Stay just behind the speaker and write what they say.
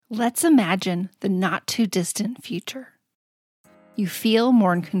Let's imagine the not too distant future. You feel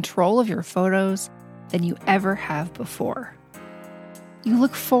more in control of your photos than you ever have before. You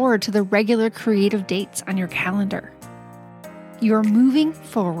look forward to the regular creative dates on your calendar. You are moving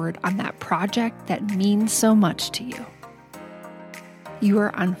forward on that project that means so much to you. You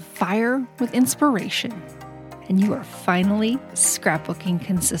are on fire with inspiration, and you are finally scrapbooking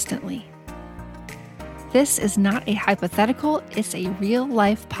consistently. This is not a hypothetical, it's a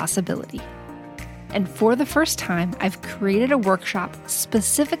real-life possibility. And for the first time, I've created a workshop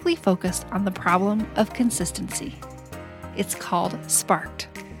specifically focused on the problem of consistency. It's called Sparked,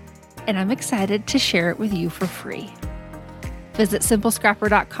 and I'm excited to share it with you for free. Visit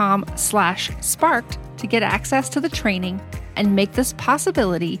simplescrapper.com/sparked to get access to the training and make this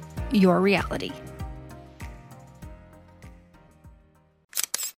possibility your reality.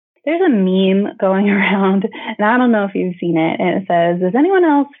 There's a meme going around, and I don't know if you've seen it, and it says, does anyone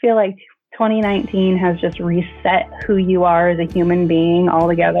else feel like 2019 has just reset who you are as a human being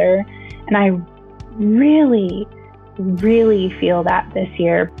altogether? And I really, really feel that this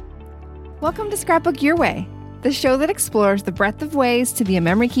year. Welcome to Scrapbook Your Way, the show that explores the breadth of ways to be a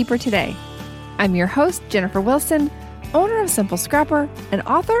memory keeper today. I'm your host, Jennifer Wilson, owner of Simple Scrapper and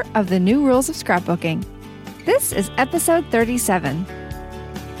author of The New Rules of Scrapbooking. This is episode 37.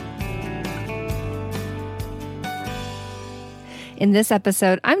 In this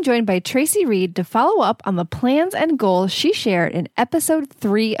episode, I'm joined by Tracy Reed to follow up on the plans and goals she shared in episode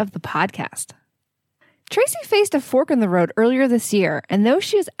 3 of the podcast. Tracy faced a fork in the road earlier this year, and though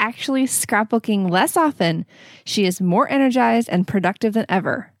she is actually scrapbooking less often, she is more energized and productive than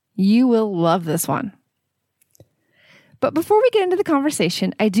ever. You will love this one. But before we get into the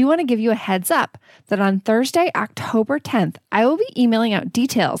conversation, I do want to give you a heads up that on Thursday, October 10th, I will be emailing out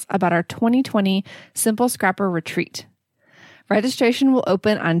details about our 2020 Simple Scrapper Retreat. Registration will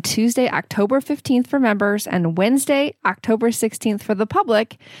open on Tuesday, October 15th for members and Wednesday, October 16th for the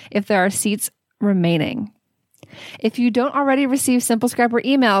public if there are seats remaining. If you don't already receive Simple Scrapper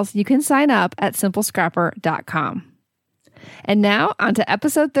emails, you can sign up at simplescrapper.com. And now on to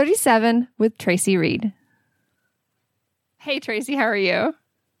episode 37 with Tracy Reed. Hey, Tracy, how are you?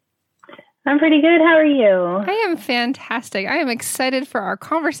 I'm pretty good. How are you? I am fantastic. I am excited for our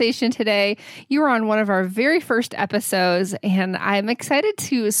conversation today. You were on one of our very first episodes, and I'm excited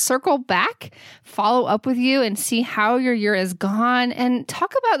to circle back, follow up with you, and see how your year has gone, and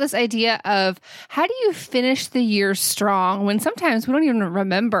talk about this idea of how do you finish the year strong when sometimes we don't even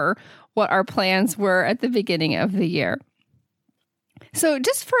remember what our plans were at the beginning of the year. So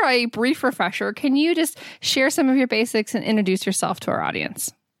just for a brief refresher, can you just share some of your basics and introduce yourself to our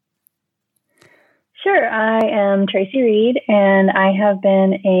audience? Sure. I am Tracy Reed, and I have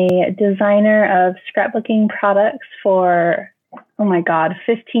been a designer of scrapbooking products for,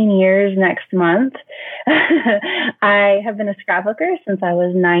 15 years next month. I have been a scrapbooker since I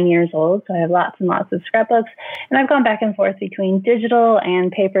was 9 years old, so I have lots and lots of scrapbooks, and I've gone back and forth between digital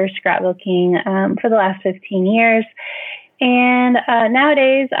and paper scrapbooking for the last 15 years. And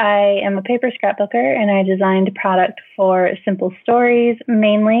nowadays, I am a paper scrapbooker, and I designed product for Simple Stories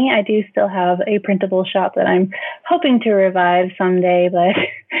mainly. I do still have a printable shop that I'm hoping to revive someday, but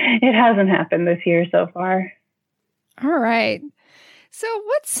it hasn't happened this year so far. All right. So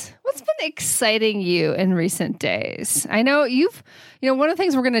what's been exciting you in recent days? I know one of the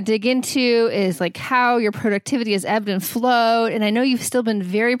things we're going to dig into is like how your productivity has ebbed and flowed. And I know you've still been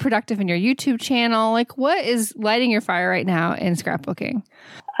very productive in your YouTube channel. Like, what is lighting your fire right now in scrapbooking?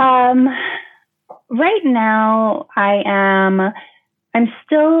 Right now I'm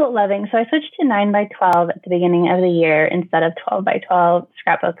still loving, so I switched to 9x12 at the beginning of the year instead of 12x12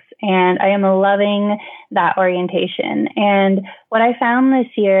 scrapbooks, and I am loving that orientation. And what I found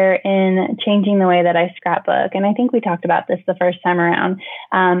this year in changing the way that I scrapbook, and I think we talked about this the first time around,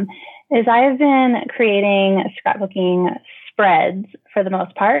 is I have been creating scrapbooking spreads for the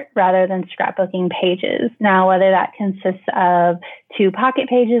most part, rather than scrapbooking pages. Now, whether that consists of 2 pocket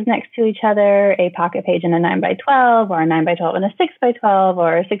pages next to each other, a pocket page and a 9x12, or a 9x12 and a 6x12,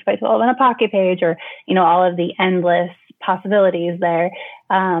 or a 6x12 and a pocket page, or, all of the endless possibilities there.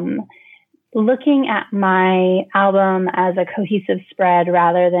 Looking at my album as a cohesive spread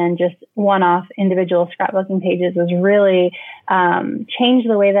rather than just one-off individual scrapbooking pages has really changed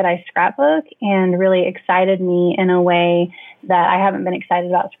the way that I scrapbook and really excited me in a way that I haven't been excited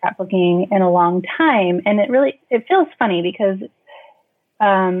about scrapbooking in a long time. And it feels funny because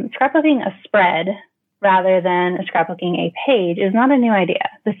scrapbooking a spread rather than scrapbooking a page is not a new idea.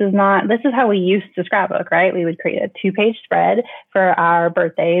 This is how we used to scrapbook, right? We would create a 2-page spread for our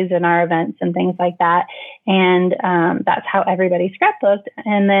birthdays and our events and things like that. And that's how everybody scrapbooked.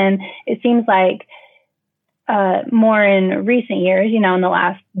 And then it seems like more in recent years, in the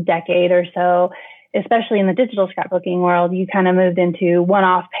last decade or so, especially in the digital scrapbooking world, you kind of moved into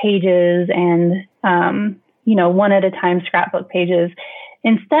one-off pages and, one at a time scrapbook pages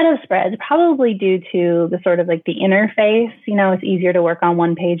instead of spreads, probably due to the sort of like the interface. It's easier to work on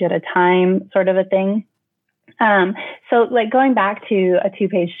one page at a time sort of a thing. So like going back to a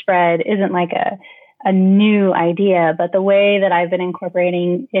 2-page spread isn't like a new idea, but the way that I've been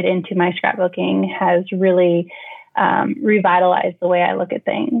incorporating it into my scrapbooking has really revitalized the way I look at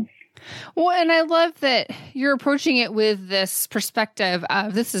things. Well, and I love that you're approaching it with this perspective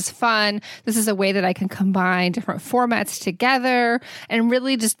of this is fun. This is a way that I can combine different formats together and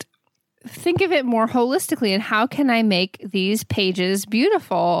really just think of it more holistically. And how can I make these pages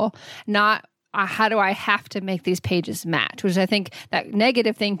beautiful? Not how do I have to make these pages match? Which I think that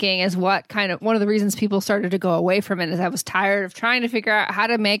negative thinking is what kind of one of the reasons people started to go away from it is I was tired of trying to figure out how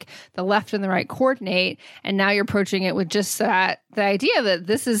to make the left and the right coordinate. And now you're approaching it with just the idea that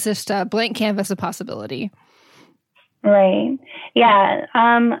this is just a blank canvas of possibility. Right. Yeah.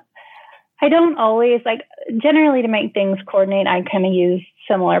 I don't always generally to make things coordinate, I kind of use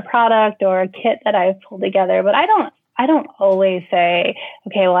similar product or a kit that I've pulled together, but I don't always say,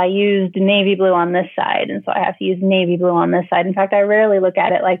 okay, well, I used navy blue on this side, and so I have to use navy blue on this side. In fact, I rarely look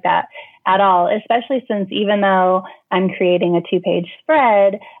at it like that at all, especially since even though I'm creating a 2-page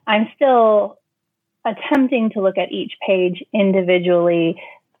spread, I'm still attempting to look at each page individually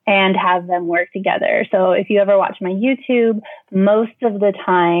and have them work together. So if you ever watch my YouTube, most of the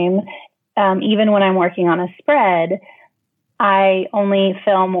time, even when I'm working on a spread, I only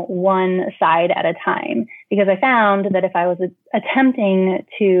film one side at a time because I found that if I was attempting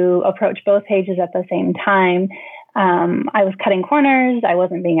to approach both pages at the same time, I was cutting corners. I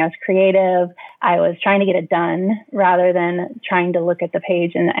wasn't being as creative. I was trying to get it done rather than trying to look at the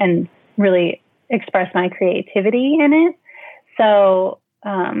page and really express my creativity in it. So,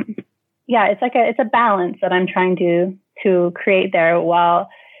 it's a balance that I'm trying to create there while,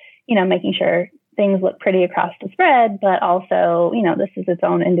 making sure things look pretty across the spread, but also, this is its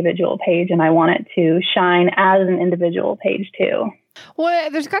own individual page and I want it to shine as an individual page too.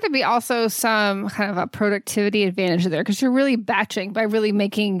 Well, there's got to be also some kind of a productivity advantage there because you're really batching by really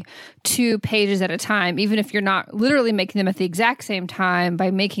making 2 pages at a time. Even if you're not literally making them at the exact same time,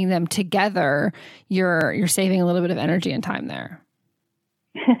 by making them together, you're saving a little bit of energy and time there.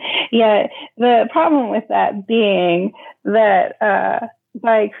 Yeah, the problem with that being that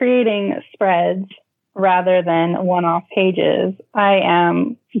by creating spreads rather than one-off pages, I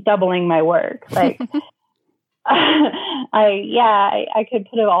am doubling my work. I could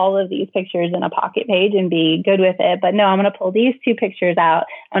put all of these pictures in a pocket page and be good with it. But no, I'm going to pull these 2 pictures out.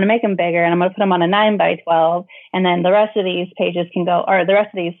 I'm going to make them bigger and I'm going to put them on a 9x12. And then the rest of these pages can go, or the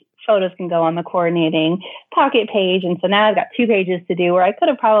rest of these photos can go on the coordinating pocket page. And so now I've got 2 pages to do where I could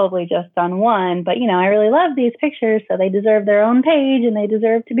have probably just done one, but I really love these pictures. So they deserve their own page and they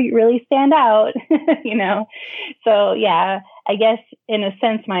deserve to really stand out, So yeah, I guess in a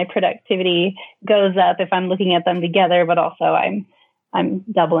sense, my productivity goes up if I'm looking at them together, but also I'm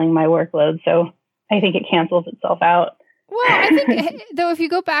doubling my workload. So I think it cancels itself out. Well, I think though, if you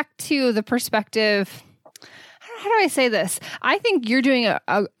go back to the perspective, how do I say this? I think you're doing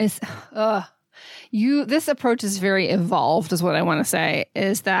this approach is very evolved is what I want to say,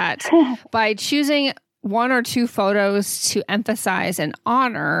 is that by choosing 1 or 2 photos to emphasize and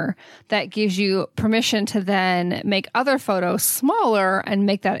honor, that gives you permission to then make other photos smaller and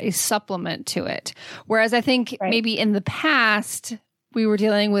make that a supplement to it. Whereas I think maybe in the past, we were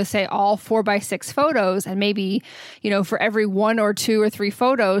dealing with, say, all 4x6 photos, and maybe, for every 1 or 2 or 3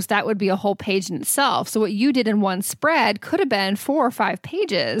 photos, that would be a whole page in itself. So what you did in one spread could have been 4 or 5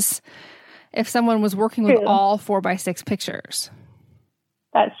 pages if someone was working with all 4x6 pictures.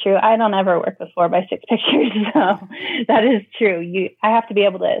 That's true. I don't ever work with 4x6 pictures, so that is true. I have to be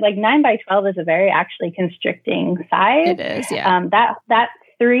able to, 9x12 is a very actually constricting size. It is, yeah. That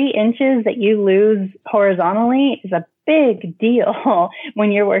 3 inches that you lose horizontally is a big deal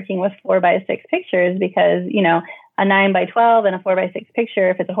when you're working with 4x6 pictures because, a 9x12 and a 4x6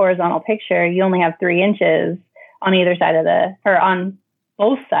 picture, if it's a horizontal picture, you only have 3 inches on either side on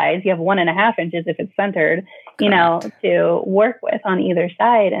both sides. You have 1.5 inches if it's centered, to work with on either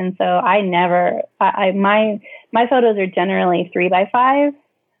side. And so my photos are generally 3x5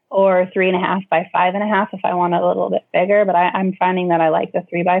 or 3.5 by 5.5 if I want it a little bit bigger. But I'm finding that I like the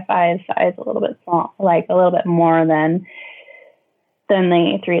 3x5 size a little bit small, like a little bit more than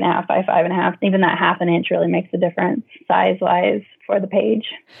the 3.5 by 5.5. Even that 1/2 inch really makes a difference size-wise for the page.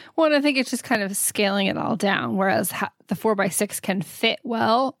 Well, and I think it's just kind of scaling it all down, whereas the 4x6 can fit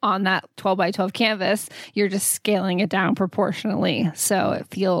well on that 12x12 canvas. You're just scaling it down proportionally, so it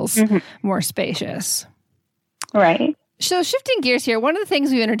feels more spacious. Right. So shifting gears here, one of the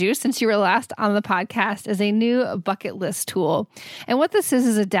things we introduced since you were last on the podcast is a new bucket list tool. And what this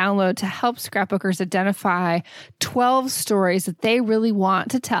is a download to help scrapbookers identify 12 stories that they really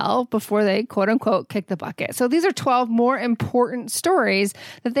want to tell before they, quote unquote, kick the bucket. So these are 12 more important stories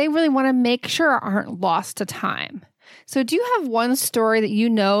that they really want to make sure aren't lost to time. So do you have one story that you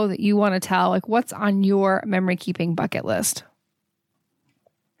know that you want to tell? Like, what's on your memory keeping bucket list?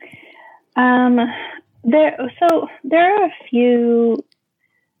 There are a few.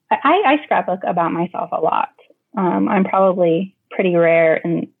 I scrapbook about myself a lot. I'm probably pretty rare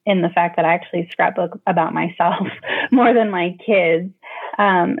in the fact that I actually scrapbook about myself more than my kids.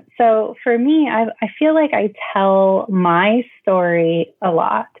 So for me, I feel like I tell my story a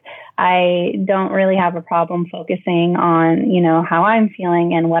lot. I don't really have a problem focusing on, how I'm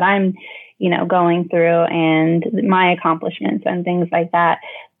feeling and what I'm, going through and my accomplishments and things like that.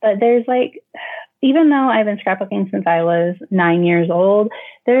 But there's even though I've been scrapbooking since I was 9 years old,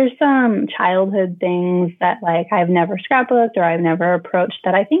 there's some childhood things that I've never scrapbooked or I've never approached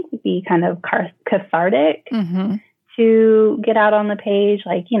that I think would be kind of cathartic to get out on the page.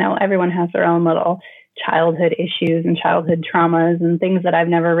 Everyone has their own little childhood issues and childhood traumas and things that I've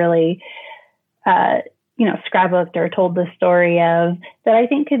never really, scrapbooked or told the story of that I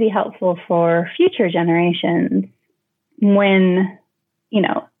think could be helpful for future generations when,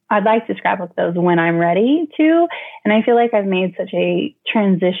 I'd like to scrapbook those when I'm ready to. And I feel like I've made such a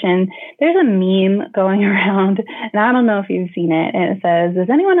transition. There's a meme going around, and I don't know if you've seen it. And it says, does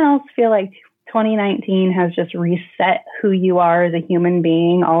anyone else feel like 2019 has just reset who you are as a human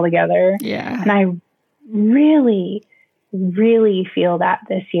being altogether? Yeah. And I really, really feel that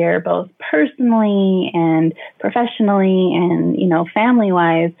this year, both personally and professionally and,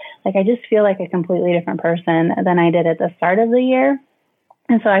 family-wise. I just feel like a completely different person than I did at the start of the year.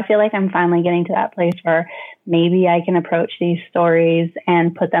 And so I feel like I'm finally getting to that place where maybe I can approach these stories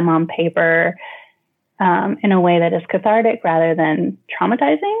and put them on paper in a way that is cathartic rather than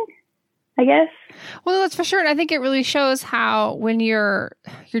traumatizing, I guess. Well, that's for sure. And I think it really shows how when you're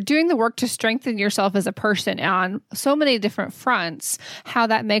doing the work to strengthen yourself as a person on so many different fronts, how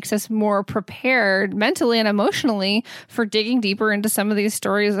that makes us more prepared mentally and emotionally for digging deeper into some of these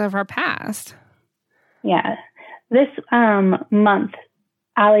stories of our past. Yeah. This month,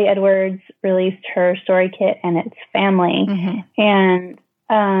 Allie Edwards released her story kit and it's family. And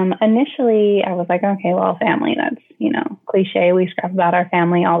initially I was like, okay, well, family, that's, cliche. We scrap about our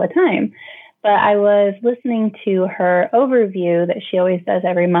family all the time. But I was listening to her overview that she always does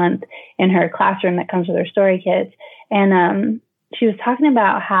every month in her classroom that comes with her story kits. And she was talking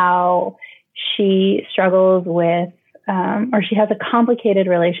about how she struggles with or she has a complicated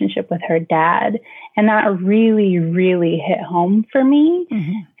relationship with her dad. And that really, really hit home for me.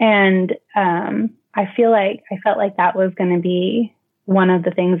 And I felt like that was going to be one of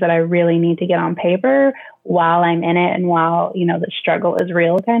the things that I really need to get on paper while I'm in it and while, the struggle is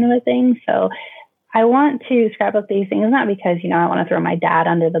real kind of a thing. So I want to scrapbook these things, not because, I want to throw my dad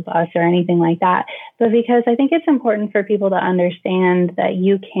under the bus or anything like that, but because I think it's important for people to understand that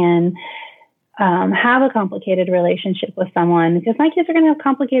you can have a complicated relationship with someone, because my kids are going to have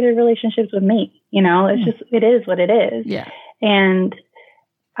complicated relationships with me. It's just, it is what it is. Yeah. And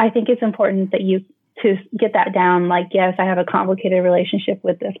I think it's important that you to get that down. Yes, I have a complicated relationship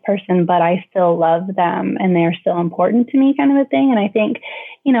with this person, but I still love them and they're still important to me, kind of a thing. And I think,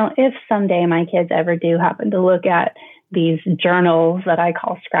 if someday my kids ever do happen to look at these journals that I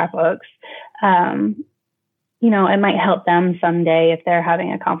call scrapbooks, it might help them someday if they're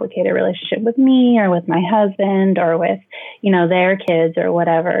having a complicated relationship with me or with my husband or with, their kids or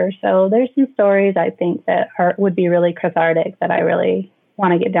whatever. So there's some stories I think that would be really cathartic that I really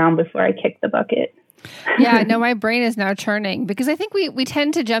want to get down before I kick the bucket. Yeah, no, my brain is now churning because I think we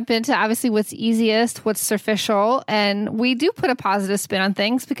tend to jump into obviously what's easiest, what's superficial, and we do put a positive spin on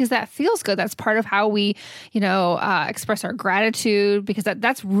things because that feels good. That's part of how we, express our gratitude, because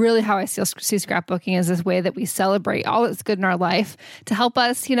that's really how I see scrapbooking as this way that we celebrate all that's good in our life to help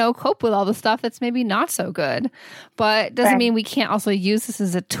us, cope with all the stuff that's maybe not so good. But doesn't mean we can't also use this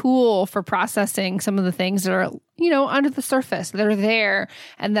as a tool for processing some of the things that are, under the surface, that are there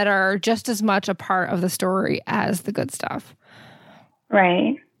and that are just as much a part of the story as the good stuff.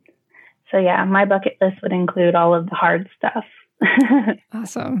 Right. So yeah, my bucket list would include all of the hard stuff.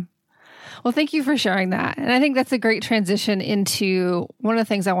 Awesome. Well, thank you for sharing that. And I think that's a great transition into one of the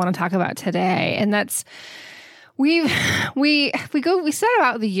things I want to talk about today. And that's we set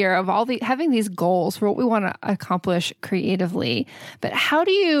out the year of having these goals for what we want to accomplish creatively. But how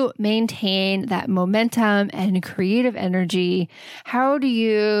do you maintain that momentum and creative energy? How do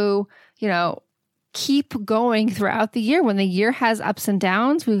you keep going throughout the year when the year has ups and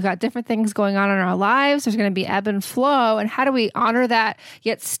downs? We've got different things going on in our lives. There's going to be ebb and flow. And how do we honor that,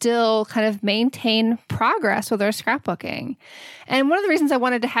 yet still kind of maintain progress with our scrapbooking? And one of the reasons I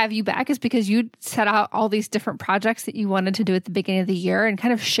wanted to have you back is because you set out all these different projects that you wanted to do at the beginning of the year and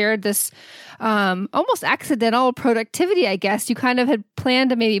kind of shared this almost accidental productivity, I guess. You kind of had planned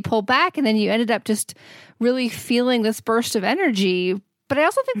to maybe pull back, and then you ended up just really feeling this burst of energy. But I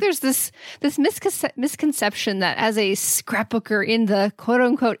also think there's this misconception that as a scrapbooker in the quote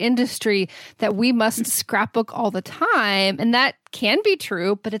unquote industry, that we must scrapbook all the time. And that can be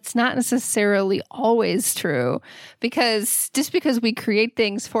true, but it's not necessarily always true, because just because we create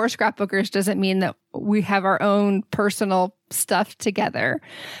things for scrapbookers doesn't mean that we have our own personal stuff together.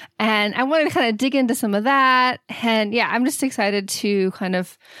 And I wanted to kind of dig into some of that. And yeah, I'm just excited to kind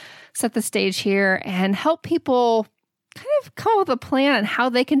of set the stage here and help people kind of come up with a plan on how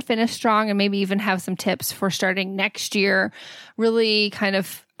they can finish strong, and maybe even have some tips for starting next year, really kind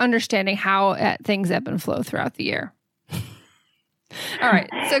of understanding how things ebb and flow throughout the year. All right.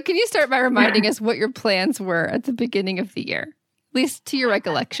 So can you start by reminding us what your plans were at the beginning of the year, at least to your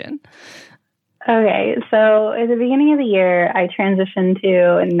recollection? Okay. So at the beginning of the year, I transitioned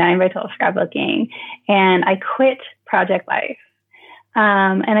to 9x12 scrapbooking, and I quit Project Life.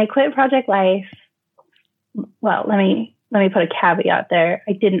 And I quit Project Life. Well, let me put a caveat there.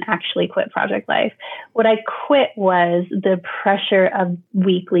 I didn't actually quit Project Life. What I quit was the pressure of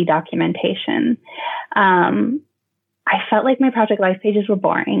weekly documentation. I felt like my Project Life pages were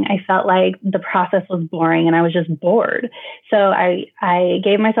boring. I felt like the process was boring, and I was just bored. So I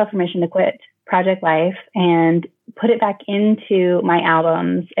gave myself permission to quit Project Life and put it back into my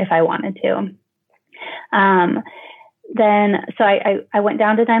albums if I wanted to. So I went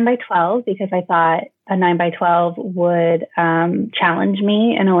down to 9x12 because I thought a 9x12 would challenge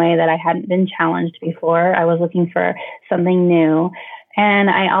me in a way that I hadn't been challenged before. I was looking for something new. And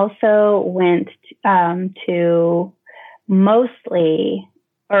I also went to mostly,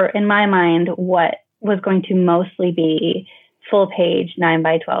 or in my mind, what was going to mostly be full page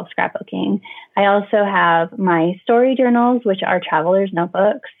 9x12 scrapbooking. I also have my story journals, which are traveler's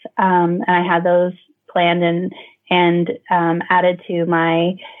notebooks. And I had those planned and added to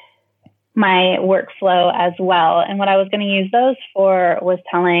my workflow as well. And what I was going to use those for was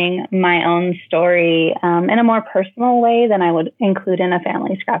telling my own story in a more personal way than I would include in a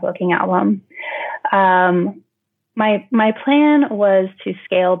family scrapbooking album. My plan was to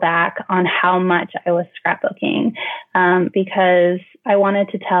scale back on how much I was scrapbooking because I wanted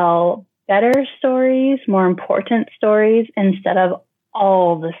to tell better stories, more important stories, instead of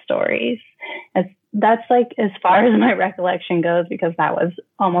all the stories. That's like as far as my recollection goes, because that was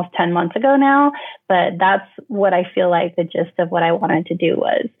almost 10 months ago now. But that's what I feel like the gist of what I wanted to do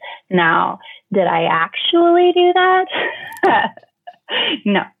was. Now, did I actually do that?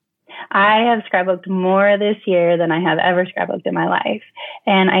 No. I have scrapbooked more this year than I have ever scrapbooked in my life.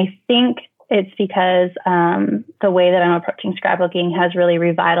 And I think it's because the way that I'm approaching scrapbooking has really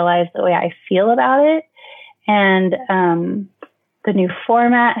revitalized the way I feel about it. And the new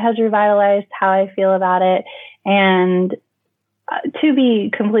format has revitalized how I feel about it. And to be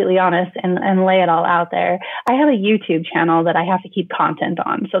completely honest and lay it all out there, I have a YouTube channel that I have to keep content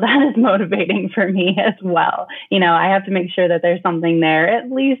on. So that is motivating for me as well. I have to make sure that there's something there,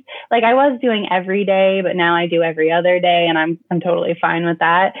 at least. Like I was doing every day, but now I do every other day, and I'm totally fine with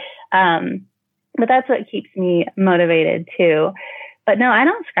that. But that's what keeps me motivated too. But no, I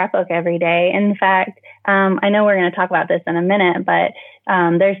don't scrapbook every day. In fact, I know we're going to talk about this in a minute, but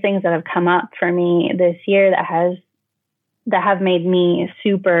there's things that have come up for me this year that have made me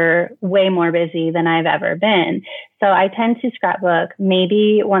way more busy than I've ever been. So I tend to scrapbook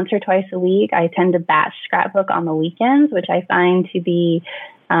maybe once or twice a week. I tend to batch scrapbook on the weekends, which I find to be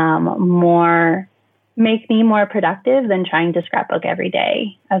make me more productive than trying to scrapbook every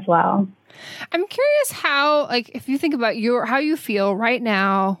day as well. I'm curious how, if you think about how you feel right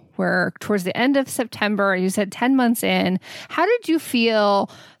now, we're towards the end of September, you said 10 months in, how did you feel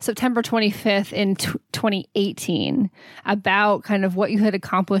September 25th in 2018 about kind of what you had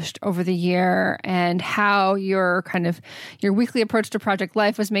accomplished over the year and how your weekly approach to Project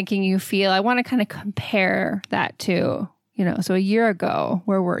Life was making you feel? I want to kind of compare that to, so a year ago,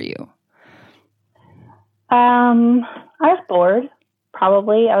 where were you? I was bored,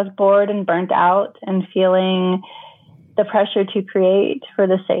 probably. I was bored and burnt out and feeling the pressure to create for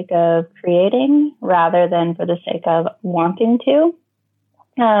the sake of creating rather than for the sake of wanting to.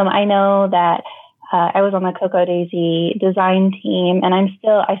 I know that I was on the Cocoa Daisy design team, and I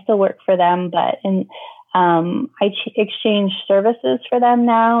still work for them, but I exchange services for them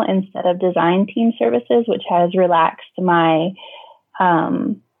now instead of design team services, which has relaxed my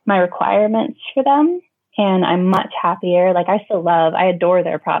my requirements for them, and I'm much happier. Like I adore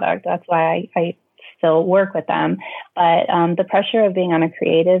their product. That's why I still work with them. But the pressure of being on a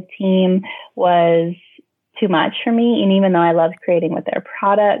creative team was too much for me. And even though I loved creating with their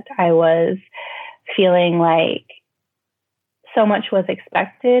product, I was feeling like so much was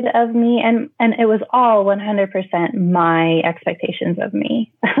expected of me. And it was all 100% my expectations of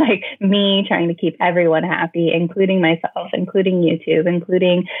me, like me trying to keep everyone happy, including myself, including YouTube,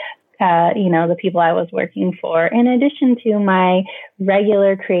 including the people I was working for, in addition to my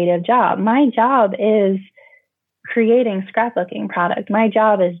regular creative job. My job is creating scrapbooking product. My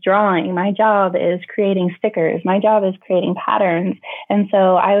job is drawing. My job is creating stickers. My job is creating patterns. And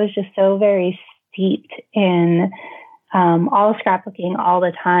so I was just so very steeped in all scrapbooking all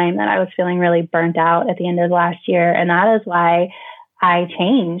the time that I was feeling really burnt out at the end of last year. And that is why I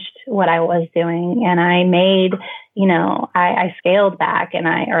changed what I was doing, and I made, I scaled back,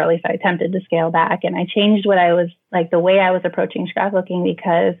 or at least I attempted to scale back, and I changed what I was like, the way I was approaching scrapbooking,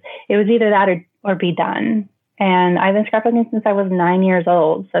 because it was either that or be done. And I've been scrapbooking since I was 9 years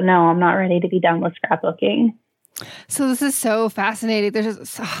old. So no, I'm not ready to be done with scrapbooking. So this is so fascinating. There's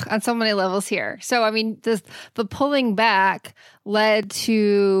just, on so many levels here. So, I mean, the pulling back led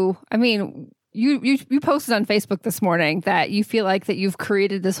to, you posted on Facebook this morning that you feel like that you've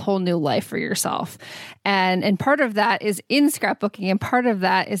created this whole new life for yourself. And part of that is in scrapbooking, and part of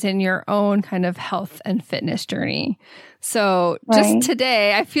that is in your own kind of health and fitness journey. So just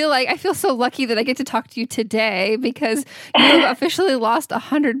today, I feel so lucky that I get to talk to you today, because you have officially lost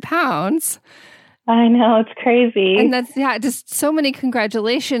 100 pounds. I know, it's crazy. And that's, just so many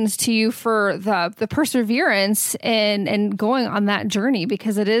congratulations to you for the perseverance and going on that journey,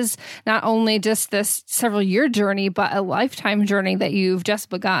 because it is not only just this several year journey, but a lifetime journey that you've just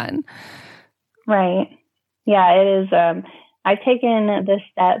begun. Right. Yeah, it is. I've taken the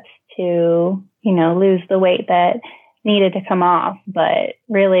steps to, lose the weight that needed to come off, but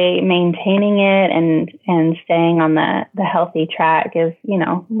really maintaining it and staying on the healthy track is,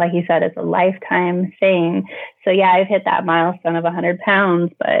 like you said, it's a lifetime thing. So yeah, I've hit that milestone of 100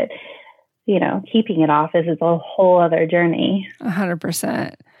 pounds, but keeping it off is a whole other journey.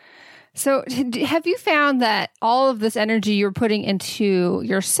 100%. So have you found that all of this energy you're putting into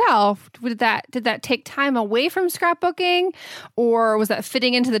yourself, did that take time away from scrapbooking, or was that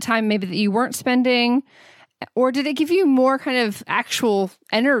fitting into the time maybe that you weren't spending? Or did it give you more kind of actual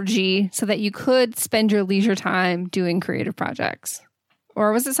energy so that you could spend your leisure time doing creative projects?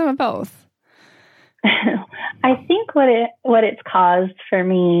 Or was it some of both? I think what it's caused for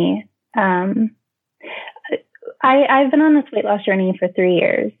me, I've been on this weight loss journey for 3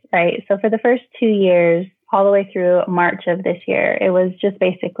 years, right? So for the first 2 years, all the way through March of this year, it was just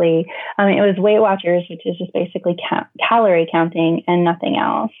basically, it was Weight Watchers, which is just basically calorie counting and nothing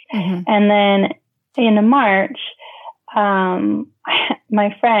else. Mm-hmm. And then in March,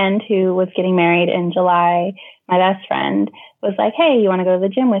 my friend who was getting married in July, my best friend, was like, "Hey, you want to go to the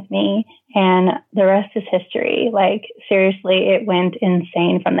gym with me?" And the rest is history. Like, seriously, it went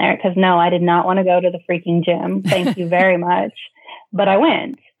insane from there, because no, I did not want to go to the freaking gym. Thank you very much. But I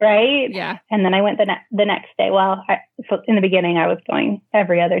went, right? Yeah. And then I went the next day. Well, so in the beginning, I was going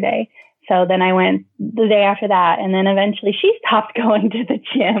every other day. So then I went the day after that. And then eventually she stopped going to the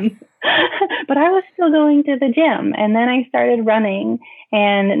gym, but I was still going to the gym. And then I started running.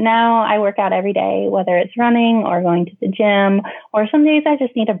 And now I work out every day, whether it's running or going to the gym, or some days I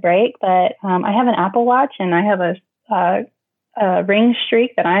just need a break. But I have an Apple Watch, and I have a ring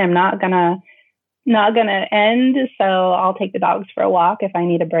streak that I am not gonna end. So I'll take the dogs for a walk if I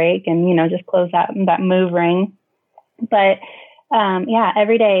need a break, and just close that move ring. But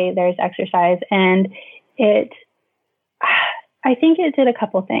every day there's exercise, and I think it did a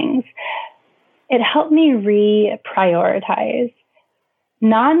couple things. It helped me reprioritize.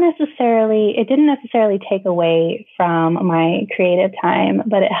 It didn't necessarily take away from my creative time,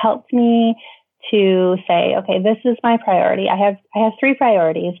 but it helped me to say, okay, this is my priority. I have 3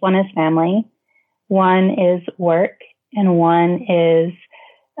 priorities. One is family, one is work, and one is,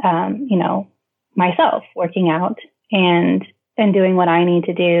 myself, working out and doing what I need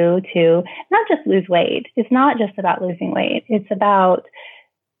to do to not just lose weight. It's not just about losing weight. It's about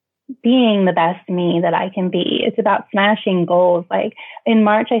being the best me that I can be. It's about smashing goals. Like in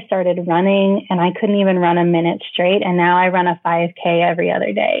March, I started running and I couldn't even run a minute straight. And now I run a 5K every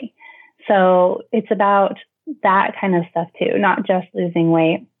other day. So it's about that kind of stuff too, not just losing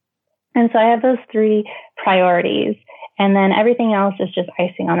weight. And so I have those 3 priorities, and then everything else is just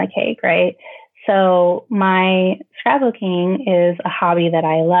icing on the cake, right? So my scrapbooking is a hobby that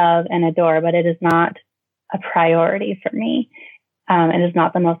I love and adore, but it is not a priority for me. It is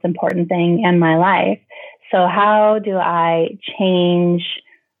not the most important thing in my life. So how do I change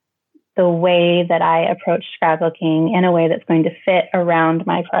the way that I approach scrapbooking in a way that's going to fit around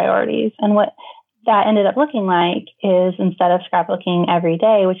my priorities? And what that ended up looking like is, instead of scrapbooking every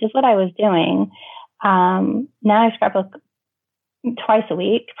day, which is what I was doing, now I scrapbook twice a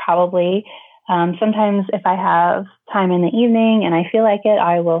week, probably. Sometimes if I have time in the evening and I feel like it,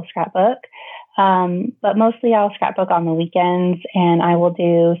 I will scrapbook. But mostly I'll scrapbook on the weekends, and I will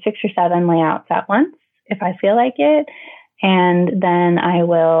do 6 or 7 layouts at once if I feel like it. And then I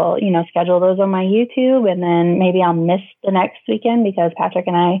will, schedule those on my YouTube, and then maybe I'll miss the next weekend because Patrick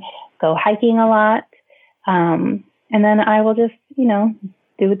and I go hiking a lot. And then I will just,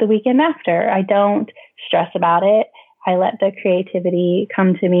 do it the weekend after. I don't stress about it. I let the creativity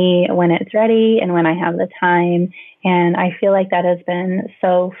come to me when it's ready and when I have the time. And I feel like that has been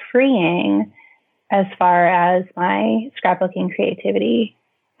so freeing as far as my scrapbooking creativity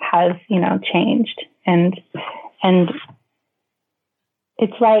has, changed. And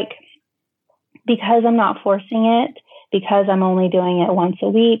it's like, because I'm not forcing it, because I'm only doing it once a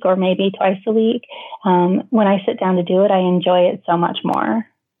week or maybe twice a week, when I sit down to do it, I enjoy it so much more.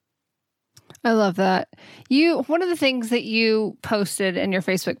 I love that. One of the things that you posted in your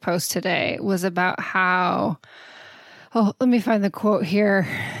Facebook post today was about how, let me find the quote here.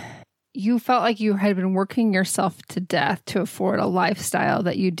 You felt like you had been working yourself to death to afford a lifestyle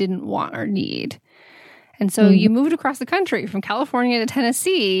that you didn't want or need. And so you moved across the country from California to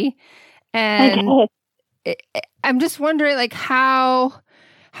Tennessee. And I'm just wondering, like, how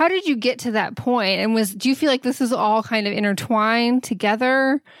did you get to that point? And do you feel like this is all kind of intertwined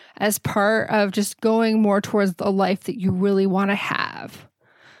together as part of just going more towards the life that you really want to have?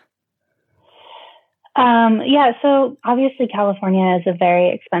 Yeah, so obviously California is a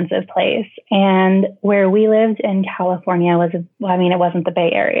very expensive place. And where we lived in California it wasn't the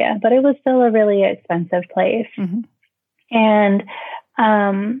Bay Area, but it was still a really expensive place. Mm-hmm. And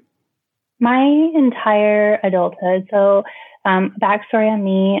my entire adulthood, so backstory on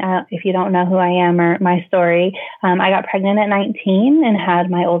me, if you don't know who I am or my story, I got pregnant at 19 and had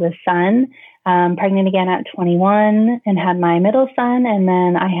my oldest son, pregnant again at 21 and had my middle son. And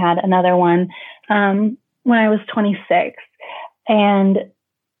then I had another one when I was 26. And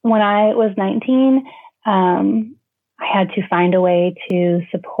when I was 19, I had to find a way to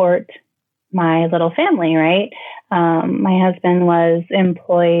support my little family, right? My husband was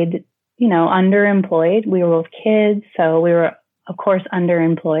employed, underemployed. We were both kids, so we were, of course,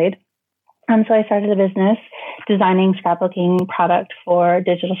 underemployed. So I started a business designing scrapbooking product for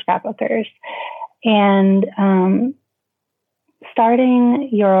digital scrapbookers. And starting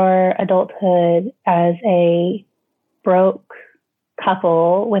your adulthood as a broke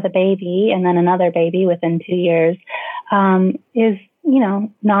couple with a baby and then another baby within 2 years is,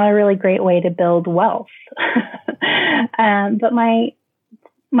 not a really great way to build wealth. But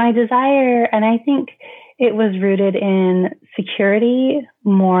my desire, and I think it was rooted in security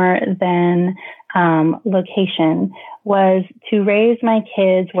more than location, was to raise my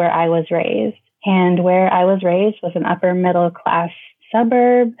kids where I was raised. And where I was raised was an upper middle class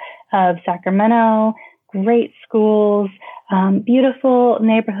suburb of Sacramento, great schools, beautiful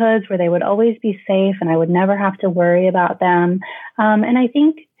neighborhoods where they would always be safe and I would never have to worry about them. And I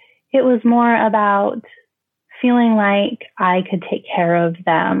think it was more about feeling like I could take care of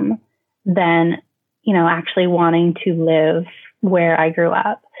them than, actually wanting to live where I grew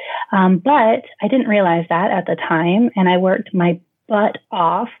up. But I didn't realize that at the time. And I worked my butt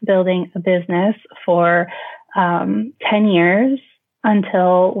off building a business for 10 years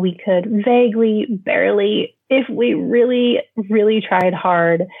until we could vaguely, barely, if we really, really tried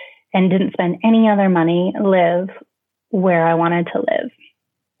hard and didn't spend any other money, live where I wanted to live.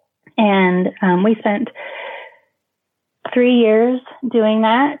 And we spent 3 years doing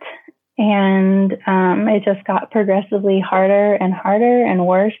that. And it just got progressively harder and harder and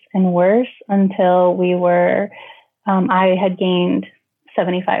worse until we were, I had gained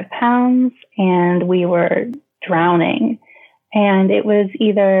 75 pounds and we were drowning. And it was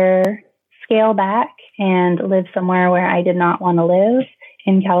either scale back and live somewhere where I did not want to live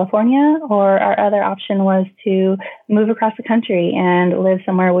in California, or our other option was to move across the country and live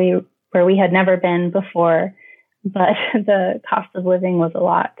somewhere where we had never been before, but the cost of living was a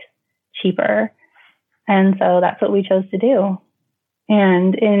lot cheaper. And so that's what we chose to do.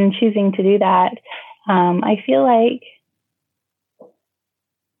 And in choosing to do that, I feel like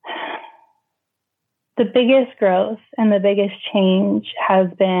the biggest growth and the biggest change has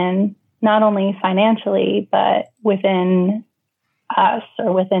been not only financially, but within us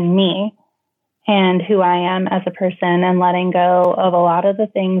or within me and who I am as a person, and letting go of a lot of the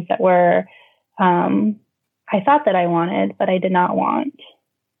things that were, I thought that I wanted, but I did not want.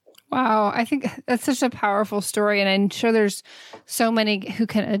 Wow. I think that's such a powerful story. And I'm sure there's so many who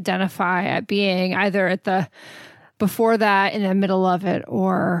can identify at being either at the before that, in the middle of it,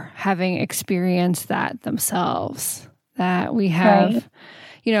 or having experienced that themselves. That we have,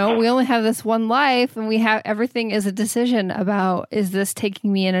 Right. we only have this one life, and everything is a decision about, is this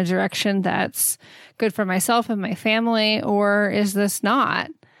taking me in a direction that's good for myself and my family, or is this not?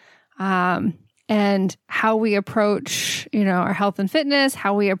 And how we approach, our health and fitness,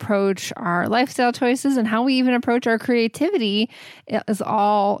 how we approach our lifestyle choices, and how we even approach our creativity is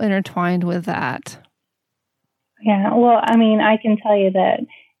all intertwined with that. Yeah. Well, I mean, I can tell you that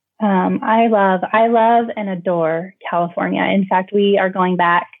I love and adore California. In fact, we are going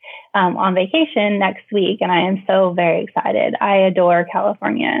back on vacation next week, and I am so very excited. I adore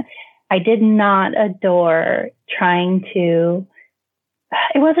California. I did not adore trying to,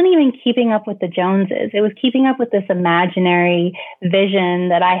 it wasn't even keeping up with the Joneses. It was keeping up with this imaginary vision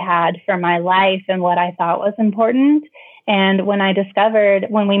that I had for my life and what I thought was important. And when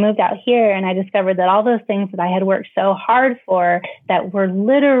we moved out here, and I discovered that all those things that I had worked so hard for that were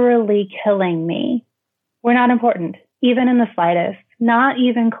literally killing me were not important, even in the slightest, not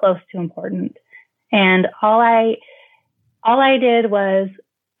even close to important. And all I did was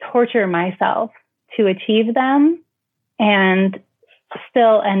torture myself to achieve them, and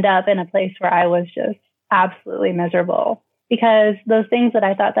still end up in a place where I was just absolutely miserable, because those things that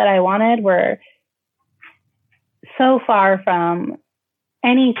I thought that I wanted were so far from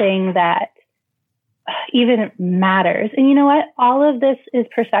anything that even matters. And you know what? All of this is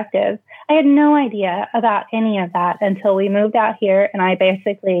perspective. I had no idea about any of that until we moved out here, and I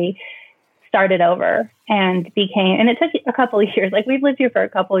basically started over and it took a couple of years. Like, we've lived here for a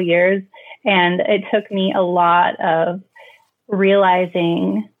couple of years, and it took me a lot of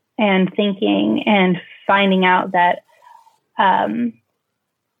realizing and thinking and finding out that,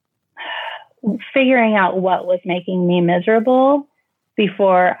 figuring out what was making me miserable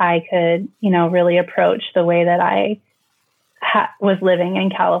before I could, really approach the way that I was living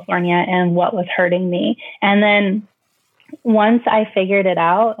in California and what was hurting me. And then once I figured it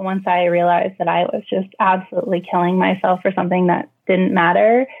out, once I realized that I was just absolutely killing myself for something that didn't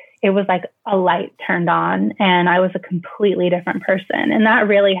matter, it was like a light turned on, and I was a completely different person. And that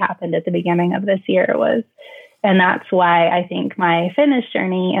really happened at the beginning of this year. And that's why I think my fitness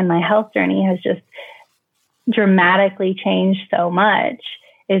journey and my health journey has just dramatically changed so much,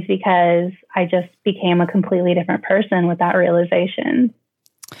 is because I just became a completely different person with that realization.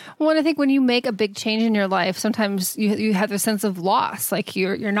 Well, and I think when you make a big change in your life, sometimes you have a sense of loss. Like,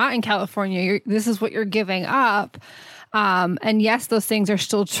 you're not in California. This is what you're giving up. And yes, those things are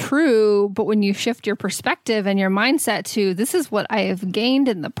still true, but when you shift your perspective and your mindset to, this is what I have gained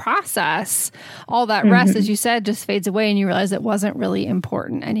in the process, all that rest, as you said, just fades away, and you realize it wasn't really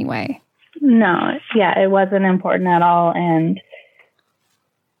important anyway. No, yeah, it wasn't important at all. And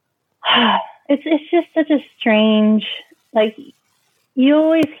it's just such a strange, like, you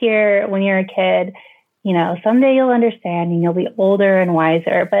always hear when you're a kid, someday you'll understand and you'll be older and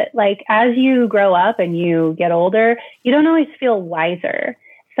wiser. But like, as you grow up and you get older, you don't always feel wiser.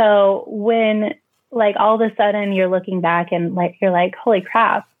 So when, like, all of a sudden you're looking back and like, you're like, holy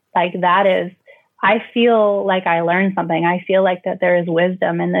crap, like, I feel like I learned something. I feel like that there is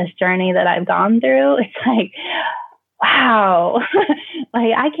wisdom in this journey that I've gone through. It's like, wow,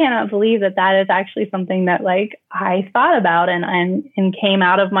 like, I cannot believe that is actually something that, like, I thought about and came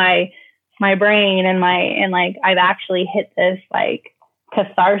out of my brain and like, I've actually hit this like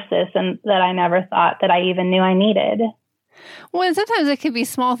catharsis, and that I never thought that I even knew I needed. Well, and sometimes it could be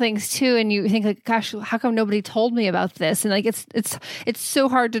small things too, and you think, like, gosh, how come nobody told me about this? And like, it's so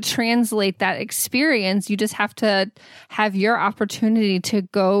hard to translate that experience. You just have to have your opportunity to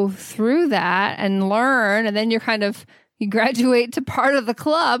go through that and learn, and then you graduate to part of the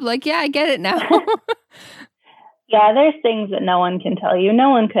club. Like, yeah, I get it now. Yeah, there's things that no one can tell you. No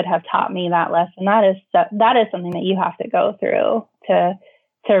one could have taught me that lesson. That is something that you have to go through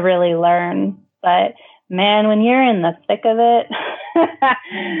to really learn. But man, when you're in the thick of it,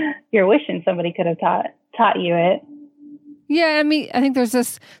 You're wishing somebody could have taught you it. Yeah, I mean, I think there's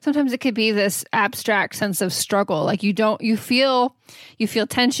this, sometimes it could be this abstract sense of struggle. Like you feel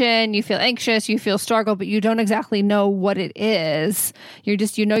tension, you feel anxious, you feel struggle, but you don't exactly know what it is. You're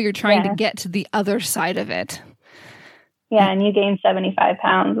just, you're trying to get to the other side of it. Yeah, and you gain 75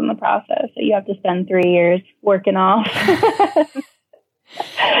 pounds in the process that you have to spend 3 years working off.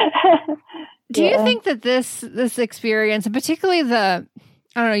 Do you think that this experience, and particularly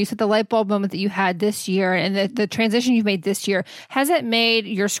you said the light bulb moment that you had this year and the transition you've made this year, has it made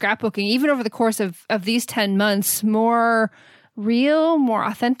your scrapbooking, even over the course of these 10 months, more real, more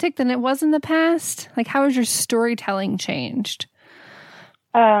authentic than it was in the past? Like, how has your storytelling changed?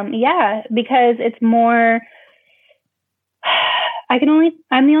 Yeah, because it's more, I'm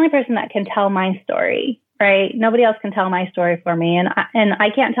the only person that can tell my story, right? Nobody else can tell my story for me. And I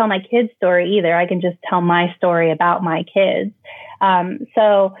can't tell my kids' story either. I can just tell my story about my kids.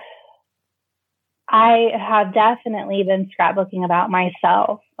 So I have definitely been scrapbooking about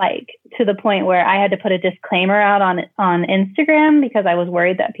myself, like to the point where I had to put a disclaimer out on Instagram because I was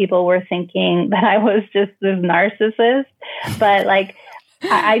worried that people were thinking that I was just this narcissist. But like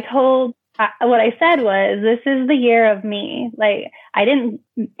what I said was, this is the year of me. Like, I didn't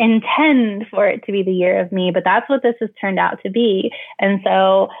intend for it to be the year of me, but that's what this has turned out to be. And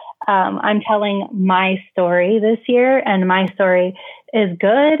so I'm telling my story this year, and my story is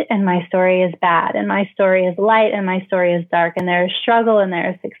good, and my story is bad, and my story is light, and my story is dark, and there is struggle, and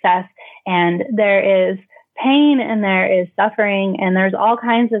there is success, and there is pain, and there is suffering, and there's all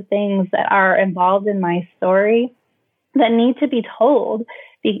kinds of things that are involved in my story that need to be told,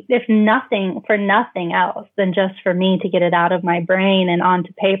 if nothing, for nothing else than just for me to get it out of my brain and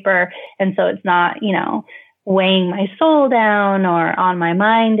onto paper. And so it's not, weighing my soul down or on my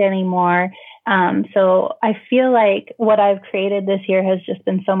mind anymore. So I feel like what I've created this year has just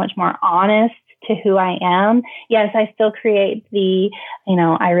been so much more honest to who I am. Yes, I still create the,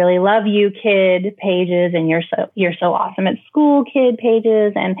 I really love you kid pages, and you're so awesome at school kid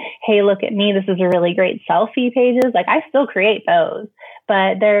pages, and hey, look at me, this is a really great selfie pages. Like, I still create those,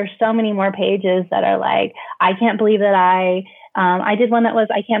 but there are so many more pages that are like, I can't believe that I did one that was,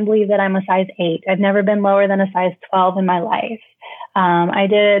 I can't believe that I'm a size 8. I've never been lower than a size 12 in my life. I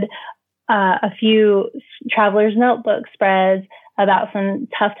did a few traveler's notebook spreads about some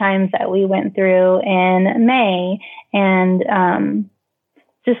tough times that we went through in May, and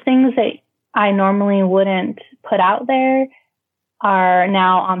just things that I normally wouldn't put out there are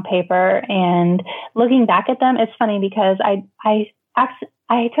now on paper. And looking back at them, it's funny because I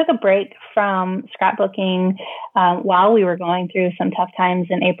took a break from scrapbooking while we were going through some tough times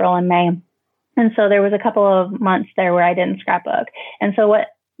in April and May. And so there was a couple of months there where I didn't scrapbook. And so what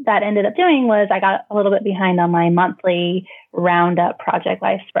that ended up doing was I got a little bit behind on my monthly roundup Project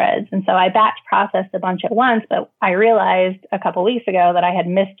Life spreads. And so I batch processed a bunch at once, but I realized a couple weeks ago that I had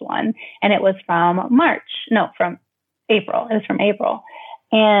missed one, and it was from April. It was from April.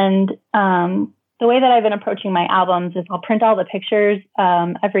 And the way that I've been approaching my albums is I'll print all the pictures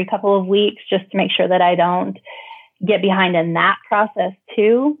every couple of weeks just to make sure that I don't get behind in that process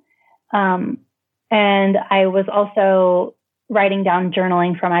too. And I was also writing down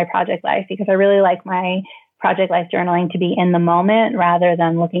journaling for my Project Life because I really like my Project Life journaling to be in the moment rather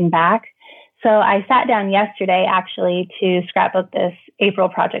than looking back. So I sat down yesterday actually to scrapbook this April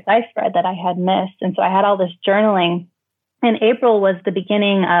Project Life spread that I had missed. And so I had all this journaling. And April was the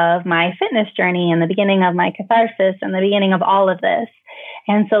beginning of my fitness journey and the beginning of my catharsis and the beginning of all of this.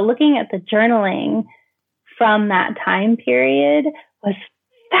 And so looking at the journaling from that time period was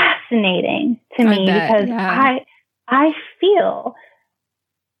fascinating to me because I feel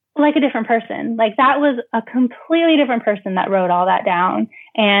like a different person. Like, that was a completely different person that wrote all that down.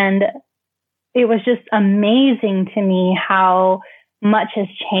 And it was just amazing to me how much has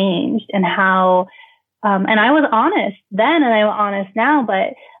changed and how, and I was honest then and I'm honest now,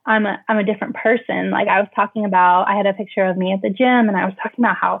 but I'm a different person. Like, I was talking about, I had a picture of me at the gym and I was talking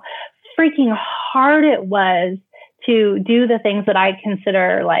about how freaking hard it was to do the things that I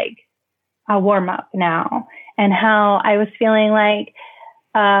consider like a warm up now, and how I was feeling like,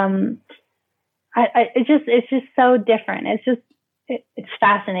 it's just so different. It's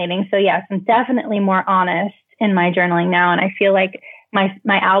fascinating. So yes, I'm definitely more honest in my journaling now. And I feel like my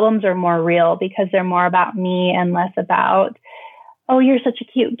albums are more real because they're more about me and less about, oh, you're such a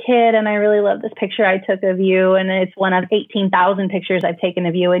cute kid, and I really love this picture I took of you, and it's one of 18,000 pictures I've taken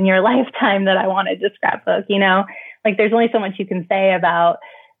of you in your lifetime that I wanted to scrapbook, Like, there's only so much you can say about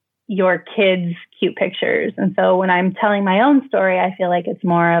your kids' cute pictures. And so when I'm telling my own story, I feel like it's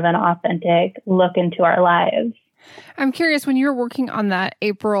more of an authentic look into our lives. I'm curious, when you were working on that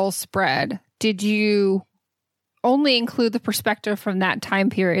April spread, did you only include the perspective from that time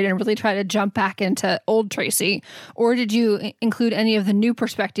period and really try to jump back into old Tracy? Or did you include any of the new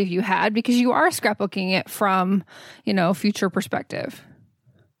perspective you had, because you are scrapbooking it from, future perspective?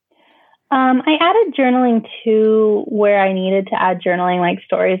 I added journaling to where I needed to add journaling, like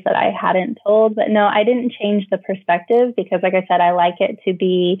stories that I hadn't told. But no, I didn't change the perspective because, like I said, I like it to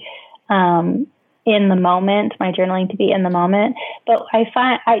be in the moment, my journaling to be in the moment. But I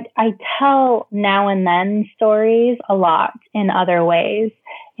find I tell now and then stories a lot in other ways.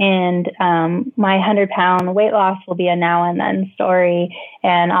 And my 100-pound weight loss will be a now and then story.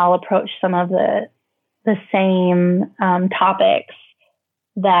 And I'll approach some of the same topics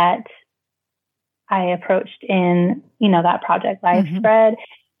that I approached in, that Project Life spread.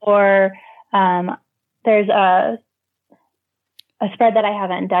 Or there's a spread that I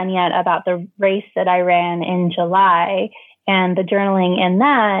haven't done yet about the race that I ran in July. And the journaling in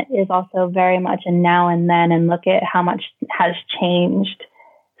that is also very much a now and then, and look at how much has changed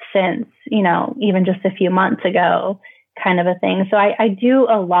since, even just a few months ago, kind of a thing. So I do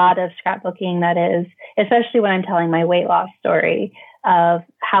a lot of scrapbooking that is, especially when I'm telling my weight loss story, of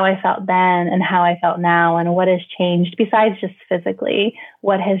how I felt then and how I felt now, and what has changed besides just physically,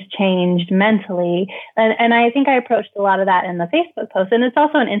 what has changed mentally. And I think I approached a lot of that in the Facebook post, and it's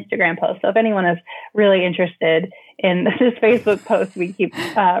also an Instagram post. So if anyone is really interested in this Facebook post we keep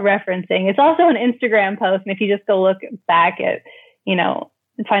referencing, it's also an Instagram post. And if you just go look back at,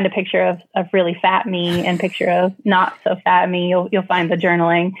 find a picture of really fat me and picture of not so fat me, you'll find the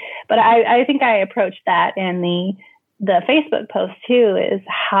journaling. But I think I approached that in the Facebook post too, is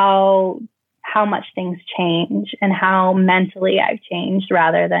how much things change and how mentally I've changed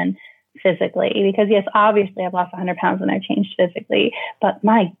rather than physically. Because yes, obviously I've lost 100 pounds and I've changed physically, but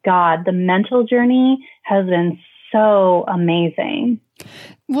my God, the mental journey has been so amazing.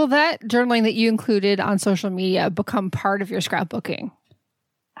 Will that journaling that you included on social media become part of your scrapbooking?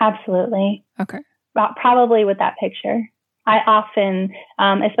 Absolutely. Okay. Probably with that picture. I often,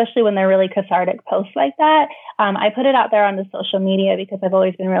 especially when they're really cathartic posts like that, I put it out there on the social media because I've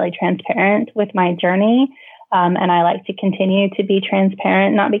always been really transparent with my journey. And I like to continue to be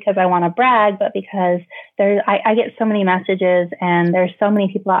transparent, not because I want to brag, but because I get so many messages and there's so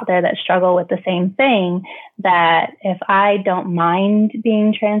many people out there that struggle with the same thing, that if I don't mind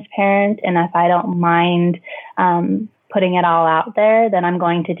being transparent and if I don't mind putting it all out there, then I'm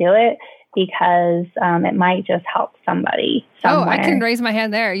going to do it, because it might just help somebody somewhere. Oh, I can raise my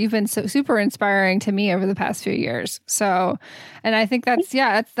hand there. You've been so super inspiring to me over the past few years. So, and I think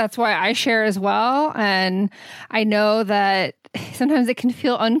that's why I share as well. And I know that sometimes it can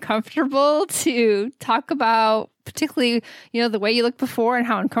feel uncomfortable to talk about, particularly, the way you look before and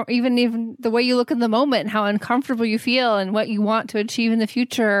how even the way you look in the moment and how uncomfortable you feel and what you want to achieve in the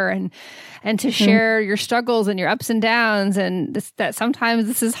future, and to share your struggles and your ups and downs, and that sometimes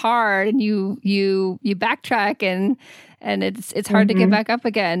this is hard and you backtrack and it's hard to get back up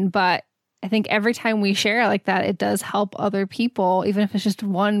again. But I think every time we share like that, it does help other people, even if it's just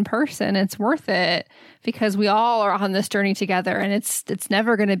one person. It's worth it because we all are on this journey together, and it's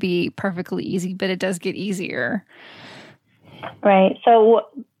never going to be perfectly easy, but it does get easier. Right. So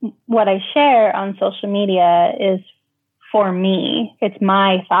what I share on social media is for me. It's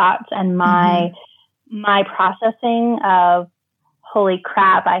my thoughts and my processing of, holy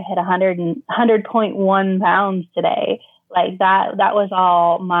crap, I hit 100.1 pounds today. Like that was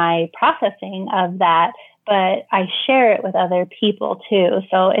all my processing of that, but I share it with other people too.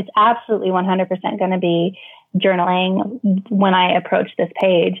 So it's absolutely 100% going to be journaling when I approach this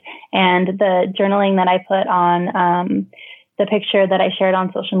page. And the journaling that I put on the picture that I shared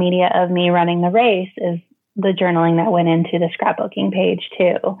on social media of me running the race is the journaling that went into the scrapbooking page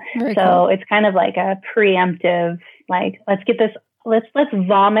too. Very so cool. It's kind of like a preemptive, like, let's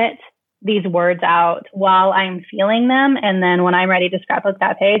vomit these words out while I'm feeling them. And then when I'm ready to scrapbook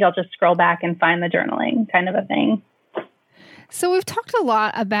that page, I'll just scroll back and find the journaling, kind of a thing. So we've talked a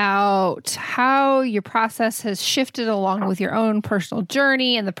lot about how your process has shifted along with your own personal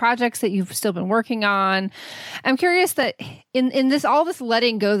journey and the projects that you've still been working on. I'm curious that in this, all this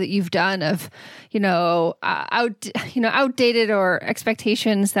letting go that you've done of, outdated or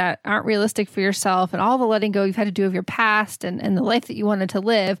expectations that aren't realistic for yourself, and all the letting go you've had to do of your past and the life that you wanted to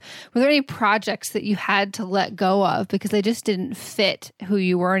live, were there any projects that you had to let go of because they just didn't fit who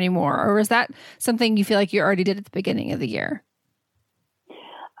you were anymore? Or was that something you feel like you already did at the beginning of the year?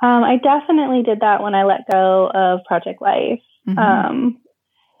 I definitely did that when I let go of Project Life.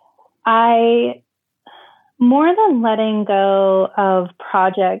 I, more than letting go of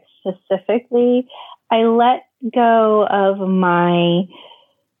projects specifically, I let go of my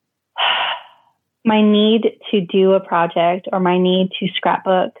need to do a project or my need to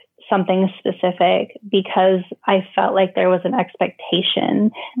scrapbook something specific because I felt like there was an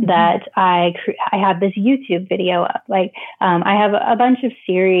expectation that I had this YouTube video up. Like, I have a bunch of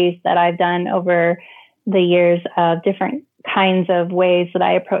series that I've done over the years of different kinds of ways that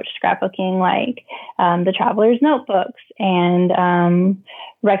I approach scrapbooking, like the Traveler's Notebooks and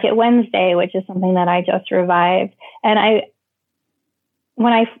Wreck It Wednesday, which is something that I just revived. And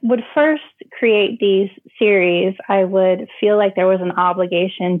when I would first create these series, I would feel like there was an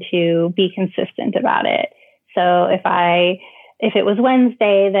obligation to be consistent about it. So if it was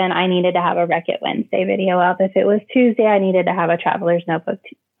Wednesday, then I needed to have a Wreck It Wednesday video up. If it was Tuesday, I needed to have a Traveler's Notebook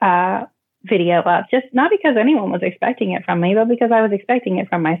video up, just not because anyone was expecting it from me, but because I was expecting it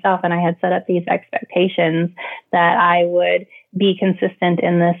from myself. And I had set up these expectations that I would be consistent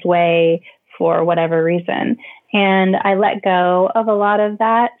in this way for whatever reason. And I let go of a lot of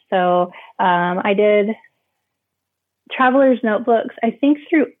that. So I did Traveler's Notebooks, I think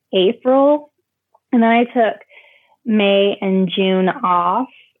through April. And then I took May and June off.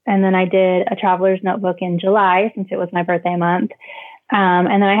 And then I did a Traveler's Notebook in July since it was my birthday month.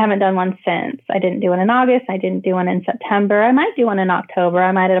 And then I haven't done one since. I didn't do one in August. I didn't do one in September. I might do one in October.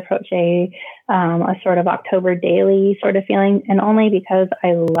 I might approach a sort of October daily sort of feeling. And only because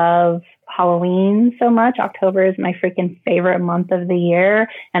I love Halloween so much. October is my freaking favorite month of the year.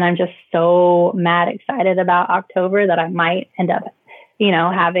 And I'm just so mad excited about October that I might end up,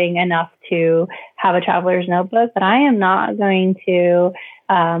 having enough to have a Traveler's Notebook. But I am not going to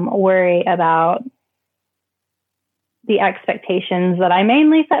worry about the expectations that I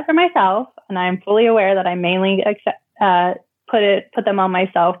mainly set for myself. And I'm fully aware that I mainly put them on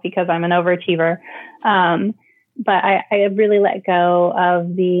myself because I'm an overachiever. But I really let go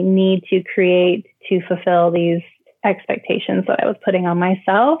of the need to create to fulfill these expectations that I was putting on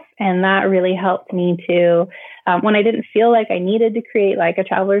myself. And that really helped me to, when I didn't feel like I needed to create like a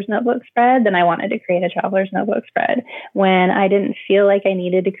Traveler's Notebook spread, then I wanted to create a Traveler's Notebook spread. When I didn't feel like I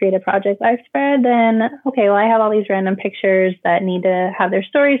needed to create a Project Life spread, then, okay, well, I have all these random pictures that need to have their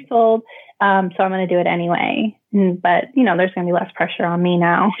stories told. So I'm going to do it anyway. But, there's going to be less pressure on me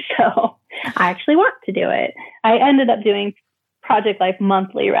now. So I actually want to do it. I ended up doing Project Life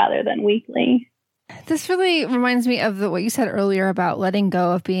monthly rather than weekly. This really reminds me of what you said earlier about letting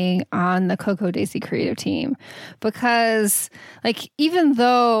go of being on the Coco Daisy creative team, because even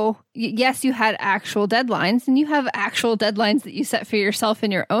though, yes, you had actual deadlines and you have actual deadlines that you set for yourself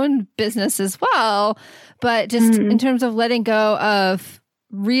in your own business as well, but just in terms of letting go of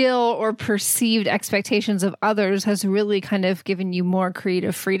real or perceived expectations of others has really kind of given you more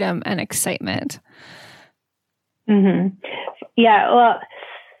creative freedom and excitement. Yeah. Well,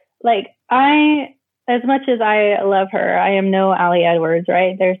 as much as I love her, I am no Ali Edwards,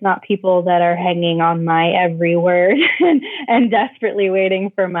 right? There's not people that are hanging on my every word and desperately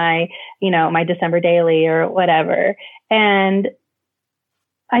waiting for my, my December daily or whatever. And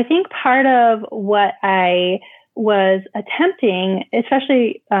I think part of what I was attempting,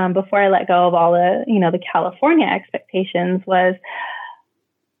 especially before I let go of all the, the California expectations, was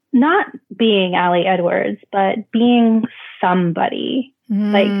not being Ali Edwards, but being somebody,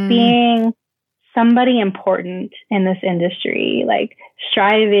 being somebody important in this industry,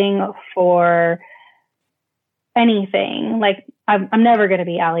 striving for anything. I'm never going to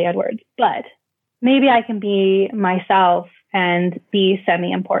be Ali Edwards, but maybe I can be myself and be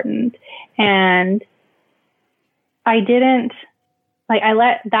semi-important. And I didn't,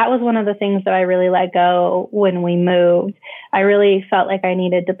 that was one of the things that I really let go when we moved. I really felt like I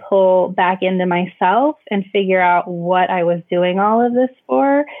needed to pull back into myself and figure out what I was doing all of this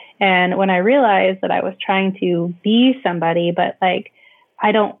for. And when I realized that I was trying to be somebody, but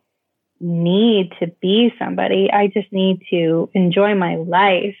I don't need to be somebody. I just need to enjoy my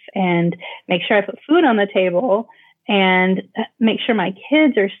life and make sure I put food on the table and make sure my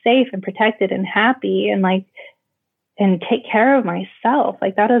kids are safe and protected and happy and take care of myself.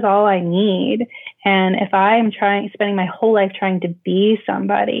 That is all I need. And if I'm spending my whole life trying to be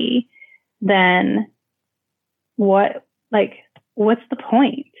somebody, then what's the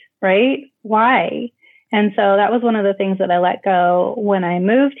point, right? Why? And so that was one of the things that I let go when I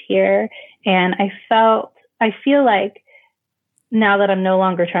moved here. And I feel like now that I'm no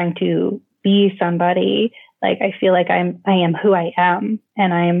longer trying to be somebody, I feel like I am who I am,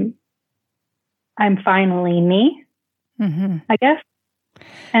 and I'm finally me. I guess.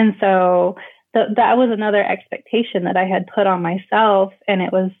 And so that was another expectation that I had put on myself. And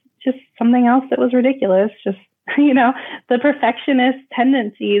it was just something else that was ridiculous. Just, the perfectionist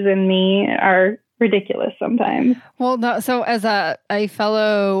tendencies in me are ridiculous sometimes. Well, no, so as a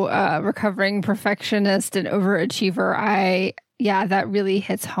fellow recovering perfectionist and overachiever, that really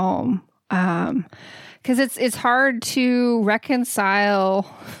hits home. Because it's hard to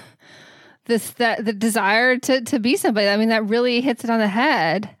reconcile the desire to be somebody. I mean, that really hits it on the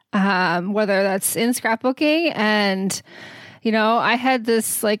head. Whether that's in scrapbooking and, I had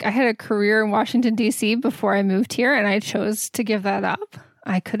a career in Washington, D.C. before I moved here, and I chose to give that up.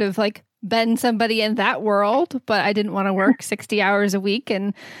 I could have been somebody in that world, but I didn't want to work 60 hours a week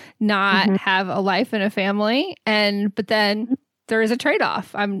and not have a life and a family. But then there is a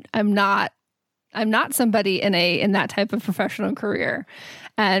trade-off. I'm not somebody in that type of professional career.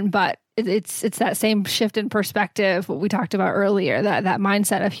 But it's that same shift in perspective, what we talked about earlier, that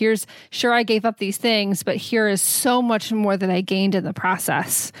mindset of I gave up these things, but here is so much more that I gained in the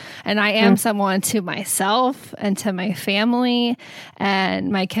process. And I am someone to myself and to my family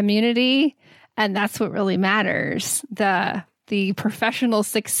and my community. And that's what really matters. The professional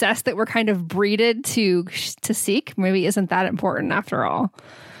success that we're kind of breeded to seek maybe isn't that important after all.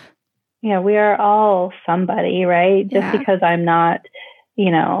 Yeah, we are all somebody, right? Just because I'm not,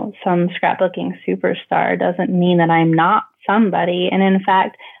 some scrapbooking superstar doesn't mean that I'm not somebody. And in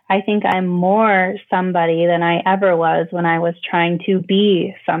fact, I think I'm more somebody than I ever was when I was trying to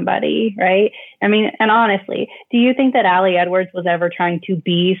be somebody, right? I mean, and honestly, do you think that Allie Edwards was ever trying to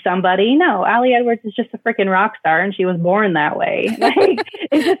be somebody? No, Allie Edwards is just a freaking rock star and she was born that way.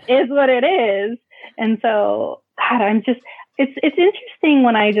 It just is what it is. And so, God, it's interesting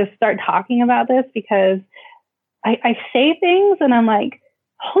when I just start talking about this because I say things and I'm like,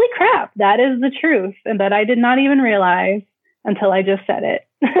 holy crap, that is the truth. And that I did not even realize until I just said it.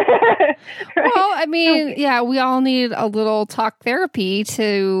 Right? Well, I mean, we all need a little talk therapy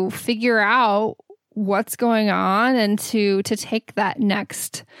to figure out what's going on and to take that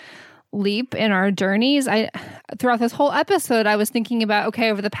next leap in our journeys. Throughout this whole episode, I was thinking about, okay,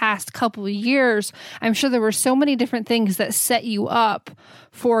 over the past couple of years, I'm sure there were so many different things that set you up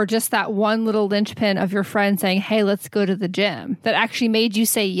for just that one little linchpin of your friend saying, hey, let's go to the gym, that actually made you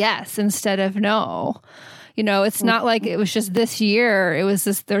say yes instead of no. It's not like it was just this year. It was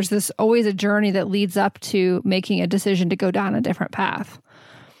there's always a journey that leads up to making a decision to go down a different path.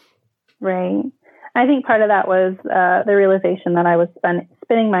 Right. I think part of that was the realization that I was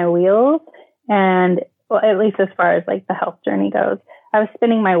spinning my wheels, and well, at least as far as the health journey goes, I was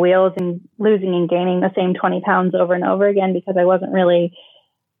spinning my wheels and losing and gaining the same 20 pounds over and over again because I wasn't really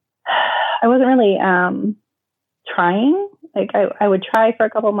trying. I would try for a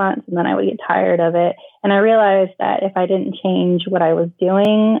couple months and then I would get tired of it. And I realized that if I didn't change what I was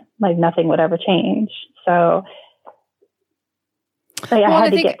doing, nothing would ever change. So I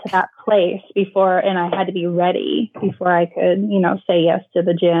had to get to that place before, and I had to be ready before I could, say yes to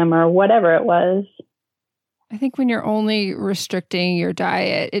the gym or whatever it was. I think when you're only restricting your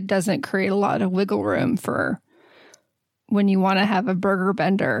diet, it doesn't create a lot of wiggle room for when you want to have a burger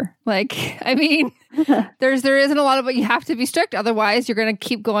bender. There isn't a lot of what you have to be strict. Otherwise, you're going to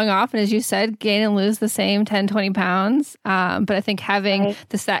keep going off. And as you said, gain and lose the same 10, 20 pounds. But I think having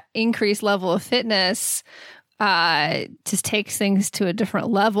that increased level of fitness just takes things to a different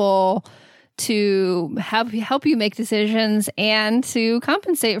level to help you make decisions and to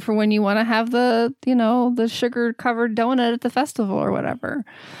compensate for when you want to have the sugar covered donut at the festival or whatever.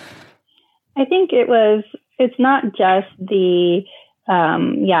 I think it's not just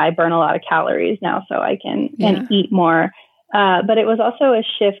I burn a lot of calories now so I can and eat more. But it was also a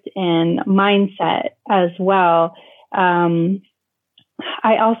shift in mindset as well. I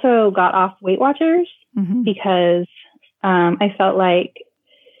also got off Weight Watchers because I felt like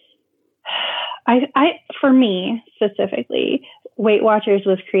for me specifically, Weight Watchers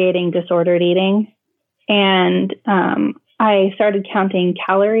was creating disordered eating. And I started counting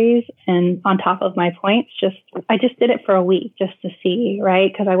calories and on top of my points. I just did it for a week just to see,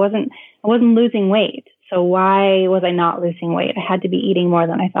 right? Because I wasn't losing weight. So why was I not losing weight? I had to be eating more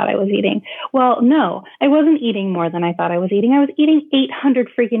than I thought I was eating. Well, no, I wasn't eating more than I thought I was eating. I was eating 800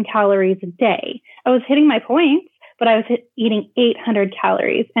 freaking calories a day. I was hitting my points, but I was eating 800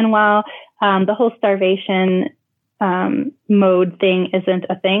 calories. And while the whole starvation mode thing isn't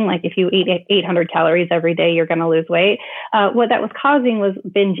a thing, like if you eat 800 calories every day, you're going to lose weight. What that was causing was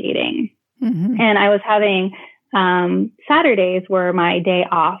binge eating. And I was having Saturdays were my day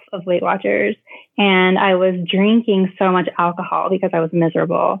off of Weight Watchers, and I was drinking so much alcohol because I was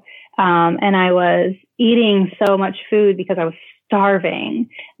miserable. And I was eating so much food because I was starving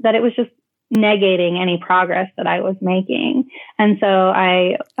that it was negating any progress that I was making. And so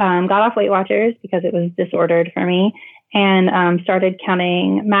I got off Weight Watchers because it was disordered for me, and started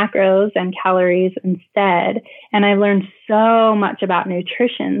counting macros and calories instead. And I've learned so much about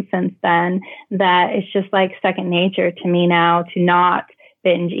nutrition since then that it's just like second nature to me now to not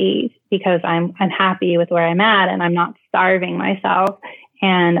binge eat, because I'm happy with where I'm at and I'm not starving myself.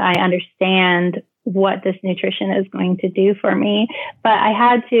 And I understand what this nutrition is going to do for me. But I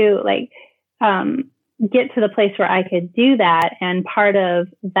had to get to the place where I could do that. And part of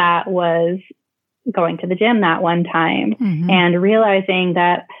that was going to the gym that one time and realizing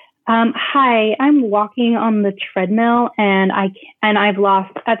that, hi, I'm walking on the treadmill and I've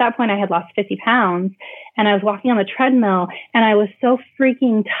lost, at that point I had lost 50 pounds, and I was walking on the treadmill and I was so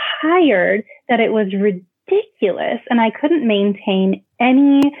freaking tired that it was ridiculous. And I couldn't maintain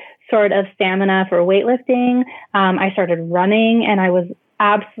any sort of stamina for weightlifting. I started running and I was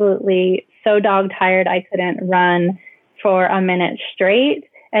absolutely so dog tired I couldn't run for a minute straight.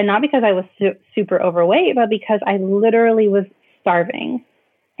 And not because I was super overweight, but because I literally was starving.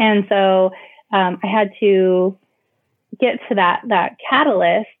 And so I had to get to that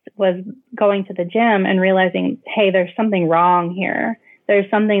catalyst was going to the gym and realizing, hey, there's something wrong here. There's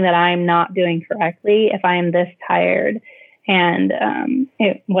something that I'm not doing correctly if I am this tired. And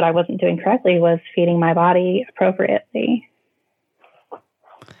what I wasn't doing correctly was feeding my body appropriately.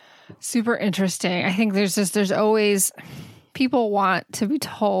 Super interesting. I think there's always, people want to be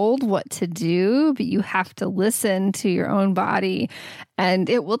told what to do, but you have to listen to your own body and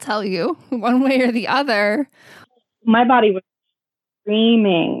it will tell you one way or the other. My body was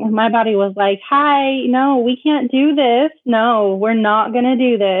screaming. My body was like, hi, no, we can't do this. No, we're not going to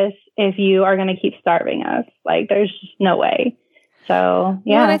do this if you are going to keep starving us. Like, there's just no way. So,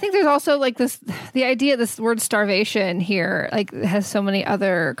 yeah. Well, and I think there's also like the idea, this word starvation here, like has so many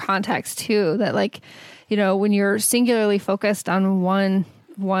other contexts too, that like, you know, when you're singularly focused on one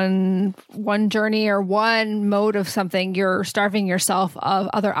journey or one mode of something, you're starving yourself of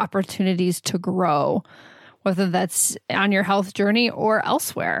other opportunities to grow, whether that's on your health journey or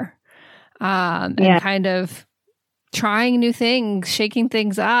elsewhere. And kind of trying new things, shaking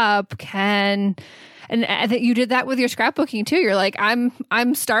things up can. And I think you did that with your scrapbooking too. You're like,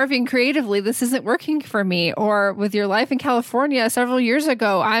 I'm starving creatively. This isn't working for me. Or with your life in California several years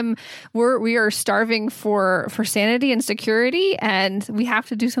ago, we are starving for sanity and security, and we have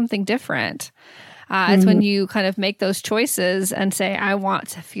to do something different. It's when you kind of make those choices and say, I want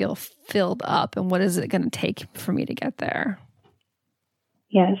to feel filled up, and what is it going to take for me to get there?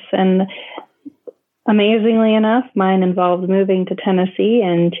 Yes, and amazingly enough, mine involved moving to Tennessee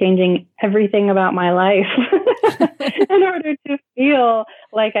and changing everything about my life in order to feel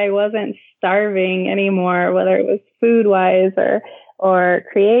like I wasn't starving anymore, whether it was food wise or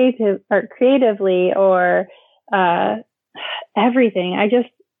creatively or everything.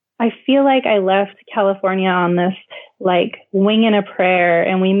 I feel like I left California on this like wing and a prayer,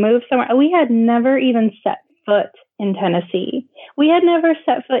 and we moved somewhere. We had never even set foot in Tennessee. We had never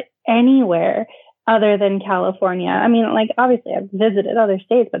set foot anywhere other than California. I mean, like, obviously I've visited other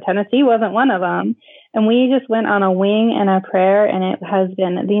states, but Tennessee wasn't one of them. And we just went on a wing and a prayer, and it has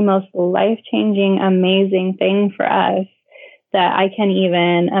been the most life-changing, amazing thing for us that I can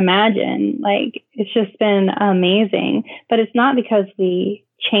even imagine. Like, it's just been amazing. But it's not because we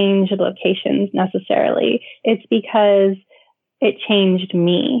changed locations necessarily. It's because it changed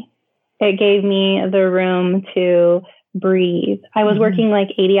me. It gave me the room to breathe. I was working like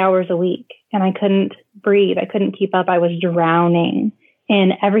 80 hours a week and I couldn't breathe. I couldn't keep up. I was drowning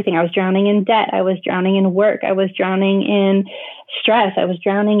in everything. I was drowning in debt. I was drowning in work. I was drowning in stress. I was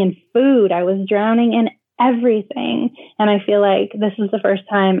drowning in food. I was drowning in everything. And I feel like this is the first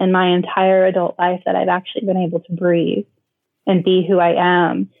time in my entire adult life that I've actually been able to breathe and be who I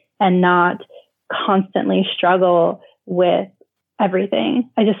am and not constantly struggle with everything.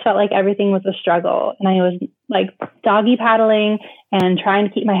 I just felt like everything was a struggle, and I was like doggy paddling and trying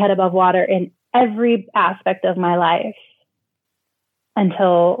to keep my head above water in every aspect of my life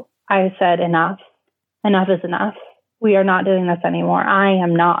until I said, enough is enough. We are not doing this anymore. I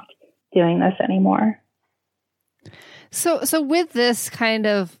am not doing this anymore. So with this kind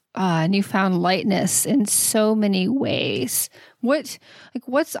of newfound lightness in so many ways, what's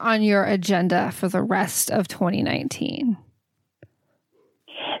on your agenda for the rest of 2019?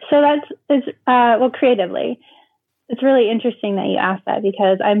 So creatively, it's really interesting that you asked that,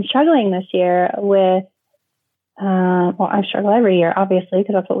 because I'm struggling this year with, I struggle every year, obviously,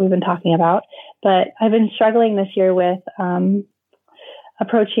 because that's what we've been talking about. But I've been struggling this year with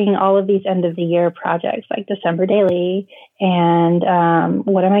approaching all of these end of the year projects like December Daily and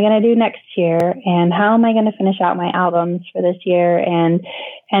what am I going to do next year and how am I going to finish out my albums for this year. And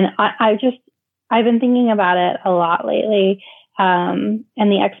I've been thinking about it a lot lately. And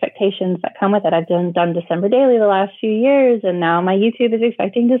the expectations that come with it. I've done December Daily the last few years, and now my YouTube is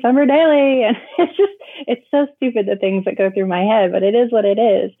expecting December Daily. And it's so stupid, the things that go through my head, but it is what it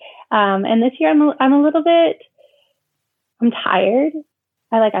is. And this year I'm tired.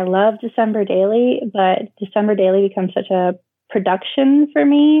 I love December Daily, but December Daily becomes such a production for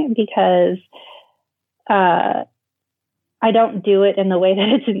me because, I don't do it in the way that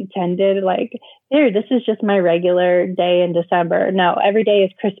it's intended. Like, this is just my regular day in December. No, every day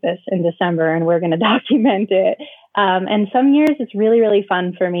is Christmas in December, and we're going to document it. And some years it's really, really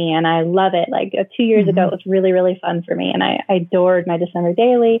fun for me, and I love it. Like 2 years ago, it was really, really fun for me, and I adored my December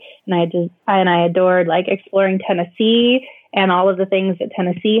Daily, and I adored like exploring Tennessee and all of the things that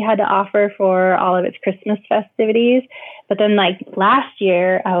Tennessee had to offer for all of its Christmas festivities. But then like last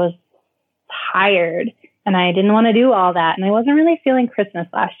year, I was tired. And I didn't want to do all that. And I wasn't really feeling Christmas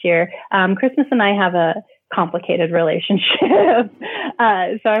last year. Christmas and I have a complicated relationship.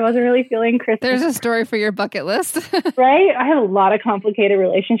 So I wasn't really feeling Christmas. There's a story for your bucket list. Right? I have a lot of complicated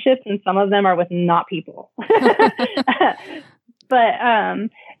relationships, and some of them are with not people. But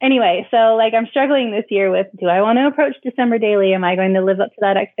anyway, so like I'm struggling this year with, do I want to approach December Daily? Am I going to live up to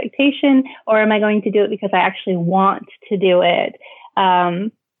that expectation? Or am I going to do it because I actually want to do it?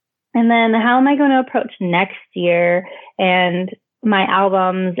 And then how am I going to approach next year and my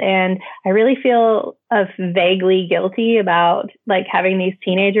albums? And I really feel vaguely guilty about like having these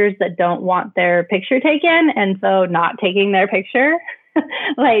teenagers that don't want their picture taken, and so not taking their picture.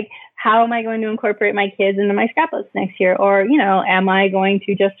 Like, how am I going to incorporate my kids into my scrapbooks next year? Or, am I going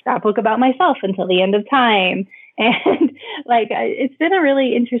to just scrapbook about myself until the end of time? And like, it's been a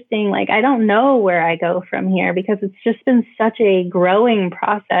really interesting, like, I don't know where I go from here because it's just been such a growing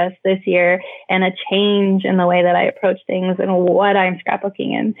process this year and a change in the way that I approach things and what I'm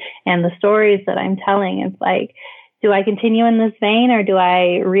scrapbooking and the stories that I'm telling. It's like, do I continue in this vein, or do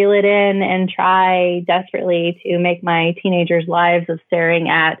I reel it in and try desperately to make my teenagers' lives of staring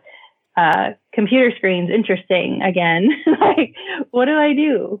at computer screens interesting again? Like, what do I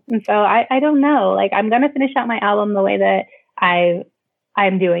do? And so I don't know. Like, I'm going to finish out my album the way that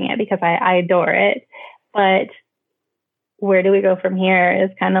I'm doing it because I adore it. But where do we go from here is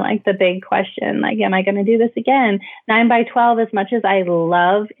kind of like the big question. Like, am I going to do this again? 9x12, as much as I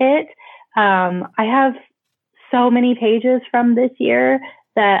love it, I have so many pages from this year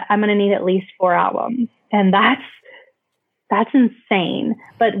that I'm going to need at least 4 albums. And that's insane.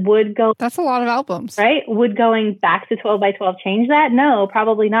 But that's a lot of albums, right? Would going back to 12x12 change that? No,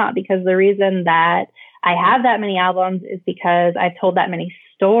 probably not. Because the reason that I have that many albums is because I've told that many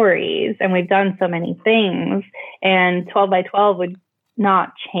stories and we've done so many things, and 12x12 would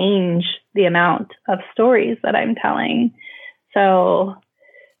not change the amount of stories that I'm telling. So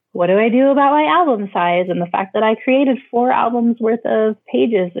what do I do about my album size and the fact that I created 4 albums worth of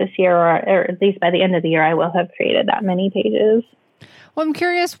pages this year, or at least by the end of the year, I will have created that many pages. Well, I'm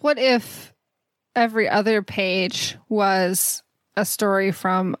curious, what if every other page was a story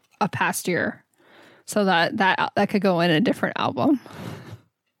from a past year so that could go in a different album?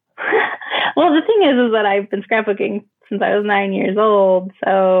 Well, the thing is that I've been scrapbooking since I was 9 years old.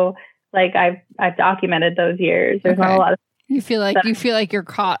 So like I've documented those years. There's not a lot of You feel like you're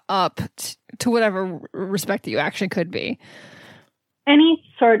caught up to whatever respect that you actually could be. Any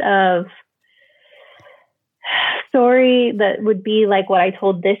sort of story that would be like what I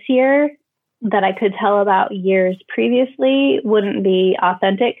told this year that I could tell about years previously wouldn't be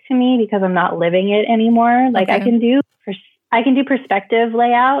authentic to me because I'm not living it anymore. Like, okay. I can do perspective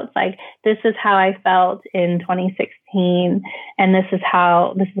layouts. Like, this is how I felt in 2016. And this is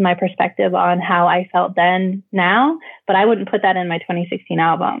my perspective on how I felt then now, but I wouldn't put that in my 2016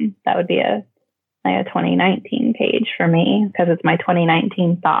 album. That would be a 2019 page for me because it's my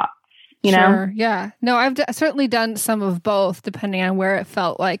 2019 thoughts, you know? Sure, yeah. No, I've certainly done some of both depending on where it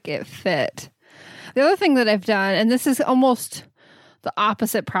felt like it fit. The other thing that I've done, and this is almost the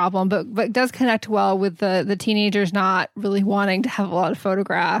opposite problem, but it does connect well with the teenagers not really wanting to have a lot of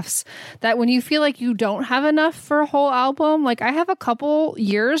photographs, that when you feel like you don't have enough for a whole album, like I have a couple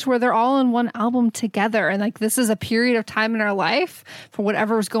years where they're all in one album together. And like, this is a period of time in our life for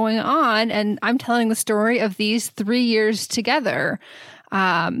whatever's going on. And I'm telling the story of these 3 years together.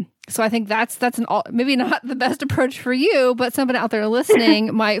 So I think that's maybe not the best approach for you, but somebody out there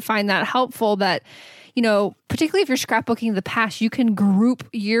listening might find that helpful, that particularly if you're scrapbooking the past, you can group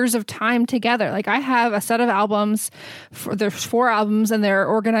years of time together. Like I have a set of albums, there's 4 albums, and they're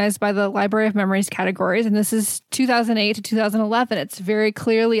organized by the Library of Memories categories. And this is 2008 to 2011. It's very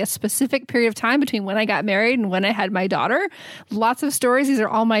clearly a specific period of time between when I got married and when I had my daughter. Lots of stories. These are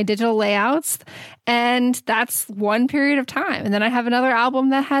all my digital layouts. And that's one period of time. And then I have another album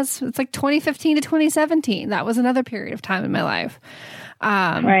that it's like 2015 to 2017. That was another period of time in my life.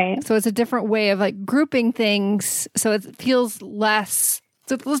 Right. So it's a different way of like grouping things. So it feels less,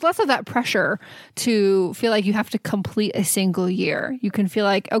 so there's less of that pressure to feel like you have to complete a single year. You can feel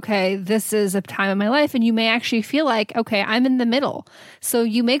like, okay, this is a time in my life. And you may actually feel like, okay, I'm in the middle. So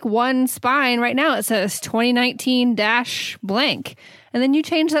you make one spine right now. It says 2019 - blank. And then you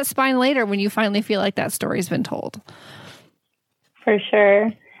change that spine later when you finally feel like that story's been told. For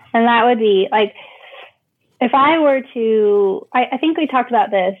sure. And that would be like, if I were to, I think we talked about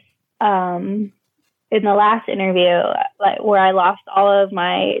this in the last interview, like where I lost all of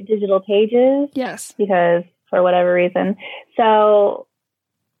my digital pages. Yes. Because for whatever reason. So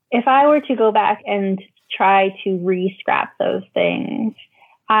if I were to go back and try to re-scrap those things,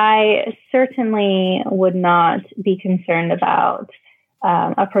 I certainly would not be concerned about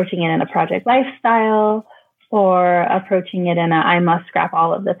approaching it in a project lifestyle or approaching it in a I must scrap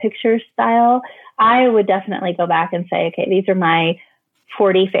all of the pictures style. I would definitely go back and say, okay, these are my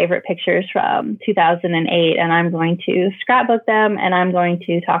 40 favorite pictures from 2008, and I'm going to scrapbook them, and I'm going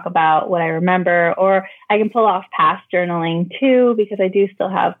to talk about what I remember, or I can pull off past journaling too, because I do still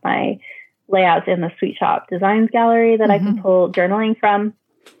have my layouts in the Sweet Shop Designs Gallery that I can pull journaling from.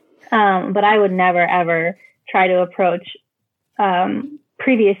 But I would never, ever try to approach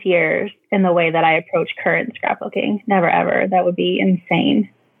previous years in the way that I approach current scrapbooking. Never, ever. That would be insane.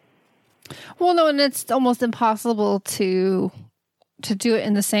 Well, no, and it's almost impossible to do it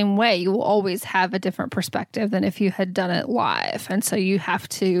in the same way. You will always have a different perspective than if you had done it live. And so you have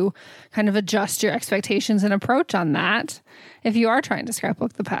to kind of adjust your expectations and approach on that if you are trying to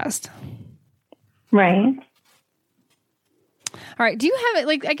scrapbook the past. Right. All right. Do you have,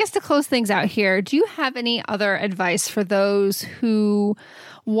 like, I guess to close things out here, do you have any other advice for those who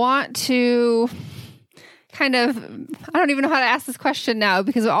want to kind of, I don't even know how to ask this question now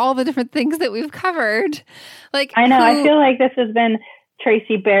because of all the different things that we've covered. Like, I know, I feel like this has been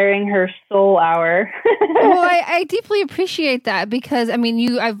Tracy bearing her soul hour. Well, I deeply appreciate that because, I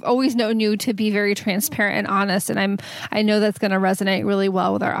mean, I've always known you to be very transparent and honest, and I know that's going to resonate really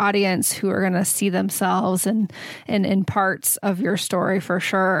well with our audience who are going to see themselves in parts of your story for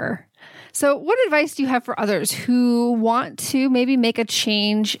sure. So what advice do you have for others who want to maybe make a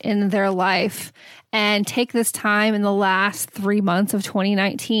change in their life and take this time in the last 3 months of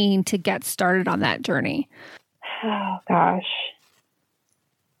 2019 to get started on that journey? Oh, gosh.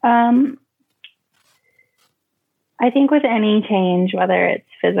 I think with any change, whether it's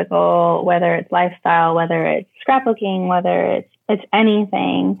physical, whether it's lifestyle, whether it's scrapbooking, whether it's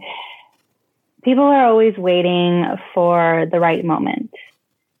anything, people are always waiting for the right moment,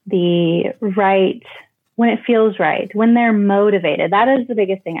 when it feels right, when they're motivated. That is the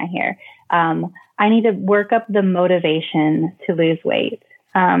biggest thing I hear. I need to work up the motivation to lose weight.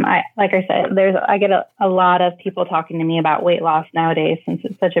 Like I said, I get a lot of people talking to me about weight loss nowadays since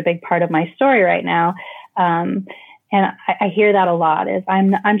it's such a big part of my story right now. And I hear that a lot is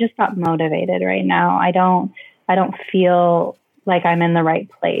I'm just not motivated right now. I don't feel like I'm in the right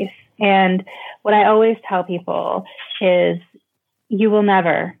place. And what I always tell people is you will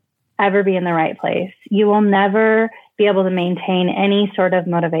never, ever be in the right place. You will never be able to maintain any sort of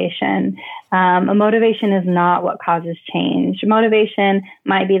motivation. Motivation is not what causes change. Motivation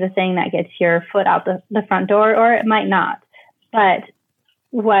might be the thing that gets your foot out the front door, or it might not. But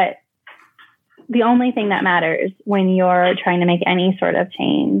the only thing that matters when you're trying to make any sort of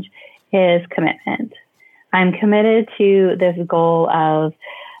change is commitment. I'm committed to this goal of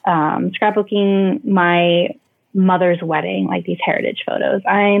scrapbooking my mother's wedding, like these heritage photos.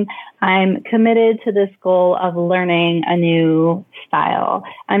 I'm committed to this goal of learning a new style.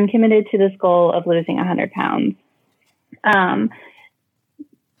 I'm committed to this goal of losing 100 pounds.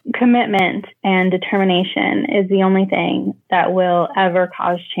 Commitment and determination is the only thing that will ever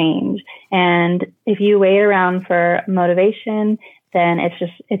cause change. And if you wait around for motivation, then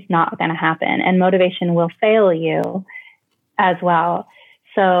it's not going to happen. And motivation will fail you as well.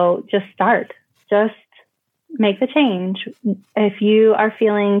 So just start. Just make the change. If you are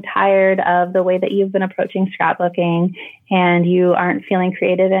feeling tired of the way that you've been approaching scrapbooking and you aren't feeling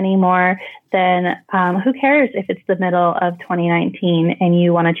creative anymore, then who cares if it's the middle of 2019 and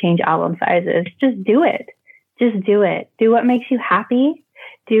you want to change album sizes? Just do it. Just do it. Do what makes you happy.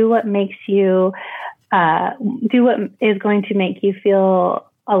 Do what makes you do what is going to make you feel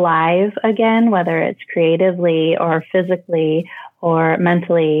alive again, whether it's creatively or physically or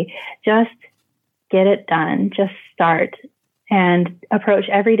mentally. Just get it done. Just start and approach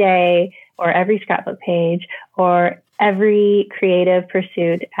every day or every scrapbook page or every creative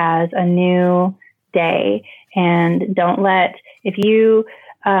pursuit as a new day. And don't let, if you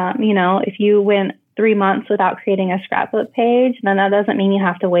went 3 months without creating a scrapbook page, then that doesn't mean you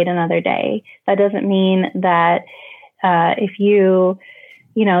have to wait another day. That doesn't mean that if you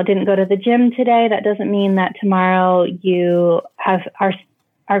didn't go to the gym today, that doesn't mean that tomorrow you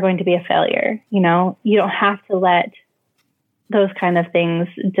are going to be a failure. You don't have to let those kind of things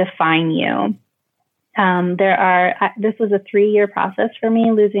define you. This was a 3-year process for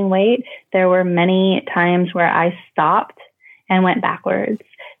me, losing weight. There were many times where I stopped and went backwards.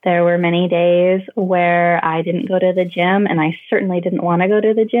 There were many days where I didn't go to the gym, and I certainly didn't want to go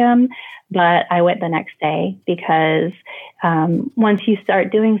to the gym, but I went the next day because once you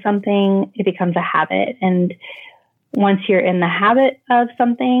start doing something, it becomes a habit. And once you're in the habit of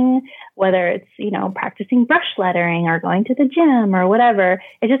something, whether it's, practicing brush lettering or going to the gym or whatever,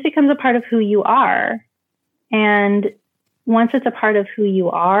 it just becomes a part of who you are. And once it's a part of who you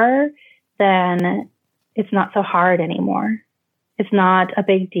are, then it's not so hard anymore. It's not a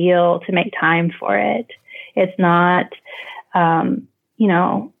big deal to make time for it. It's not,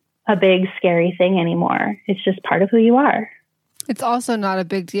 a big scary thing anymore. It's just part of who you are. It's also not a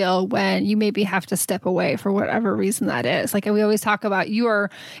big deal when you maybe have to step away for whatever reason that is. Like we always talk about,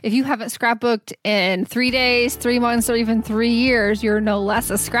 if you haven't scrapbooked in 3 days, 3 months, or even 3 years, you're no less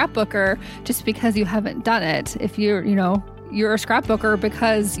a scrapbooker just because you haven't done it. If you're a scrapbooker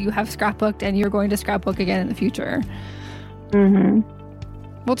because you have scrapbooked and you're going to scrapbook again in the future. Mm-hmm.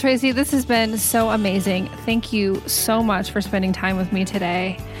 Well, Tracy, this has been so amazing. Thank you so much for spending time with me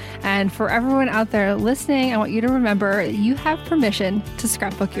today. And for everyone out there listening, I want you to remember you have permission to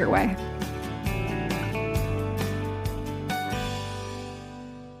scrapbook your way.